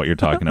what you're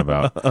talking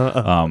about.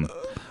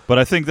 But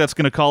I think that's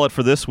going to call it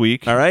for this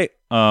week. All right.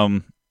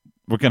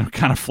 We're going to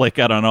kind of flake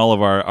out on all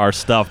of our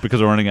stuff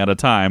because we're running out of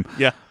time.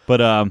 Yeah.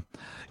 But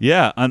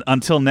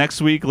until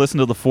next week, listen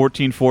to the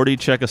 1440.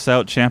 Check us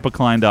out,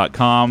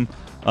 champacline.com.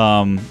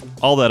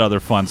 All that other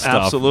fun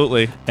stuff.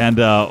 Absolutely. And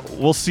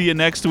we'll see you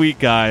next week,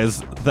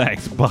 guys.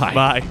 Thanks. Bye.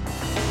 Bye.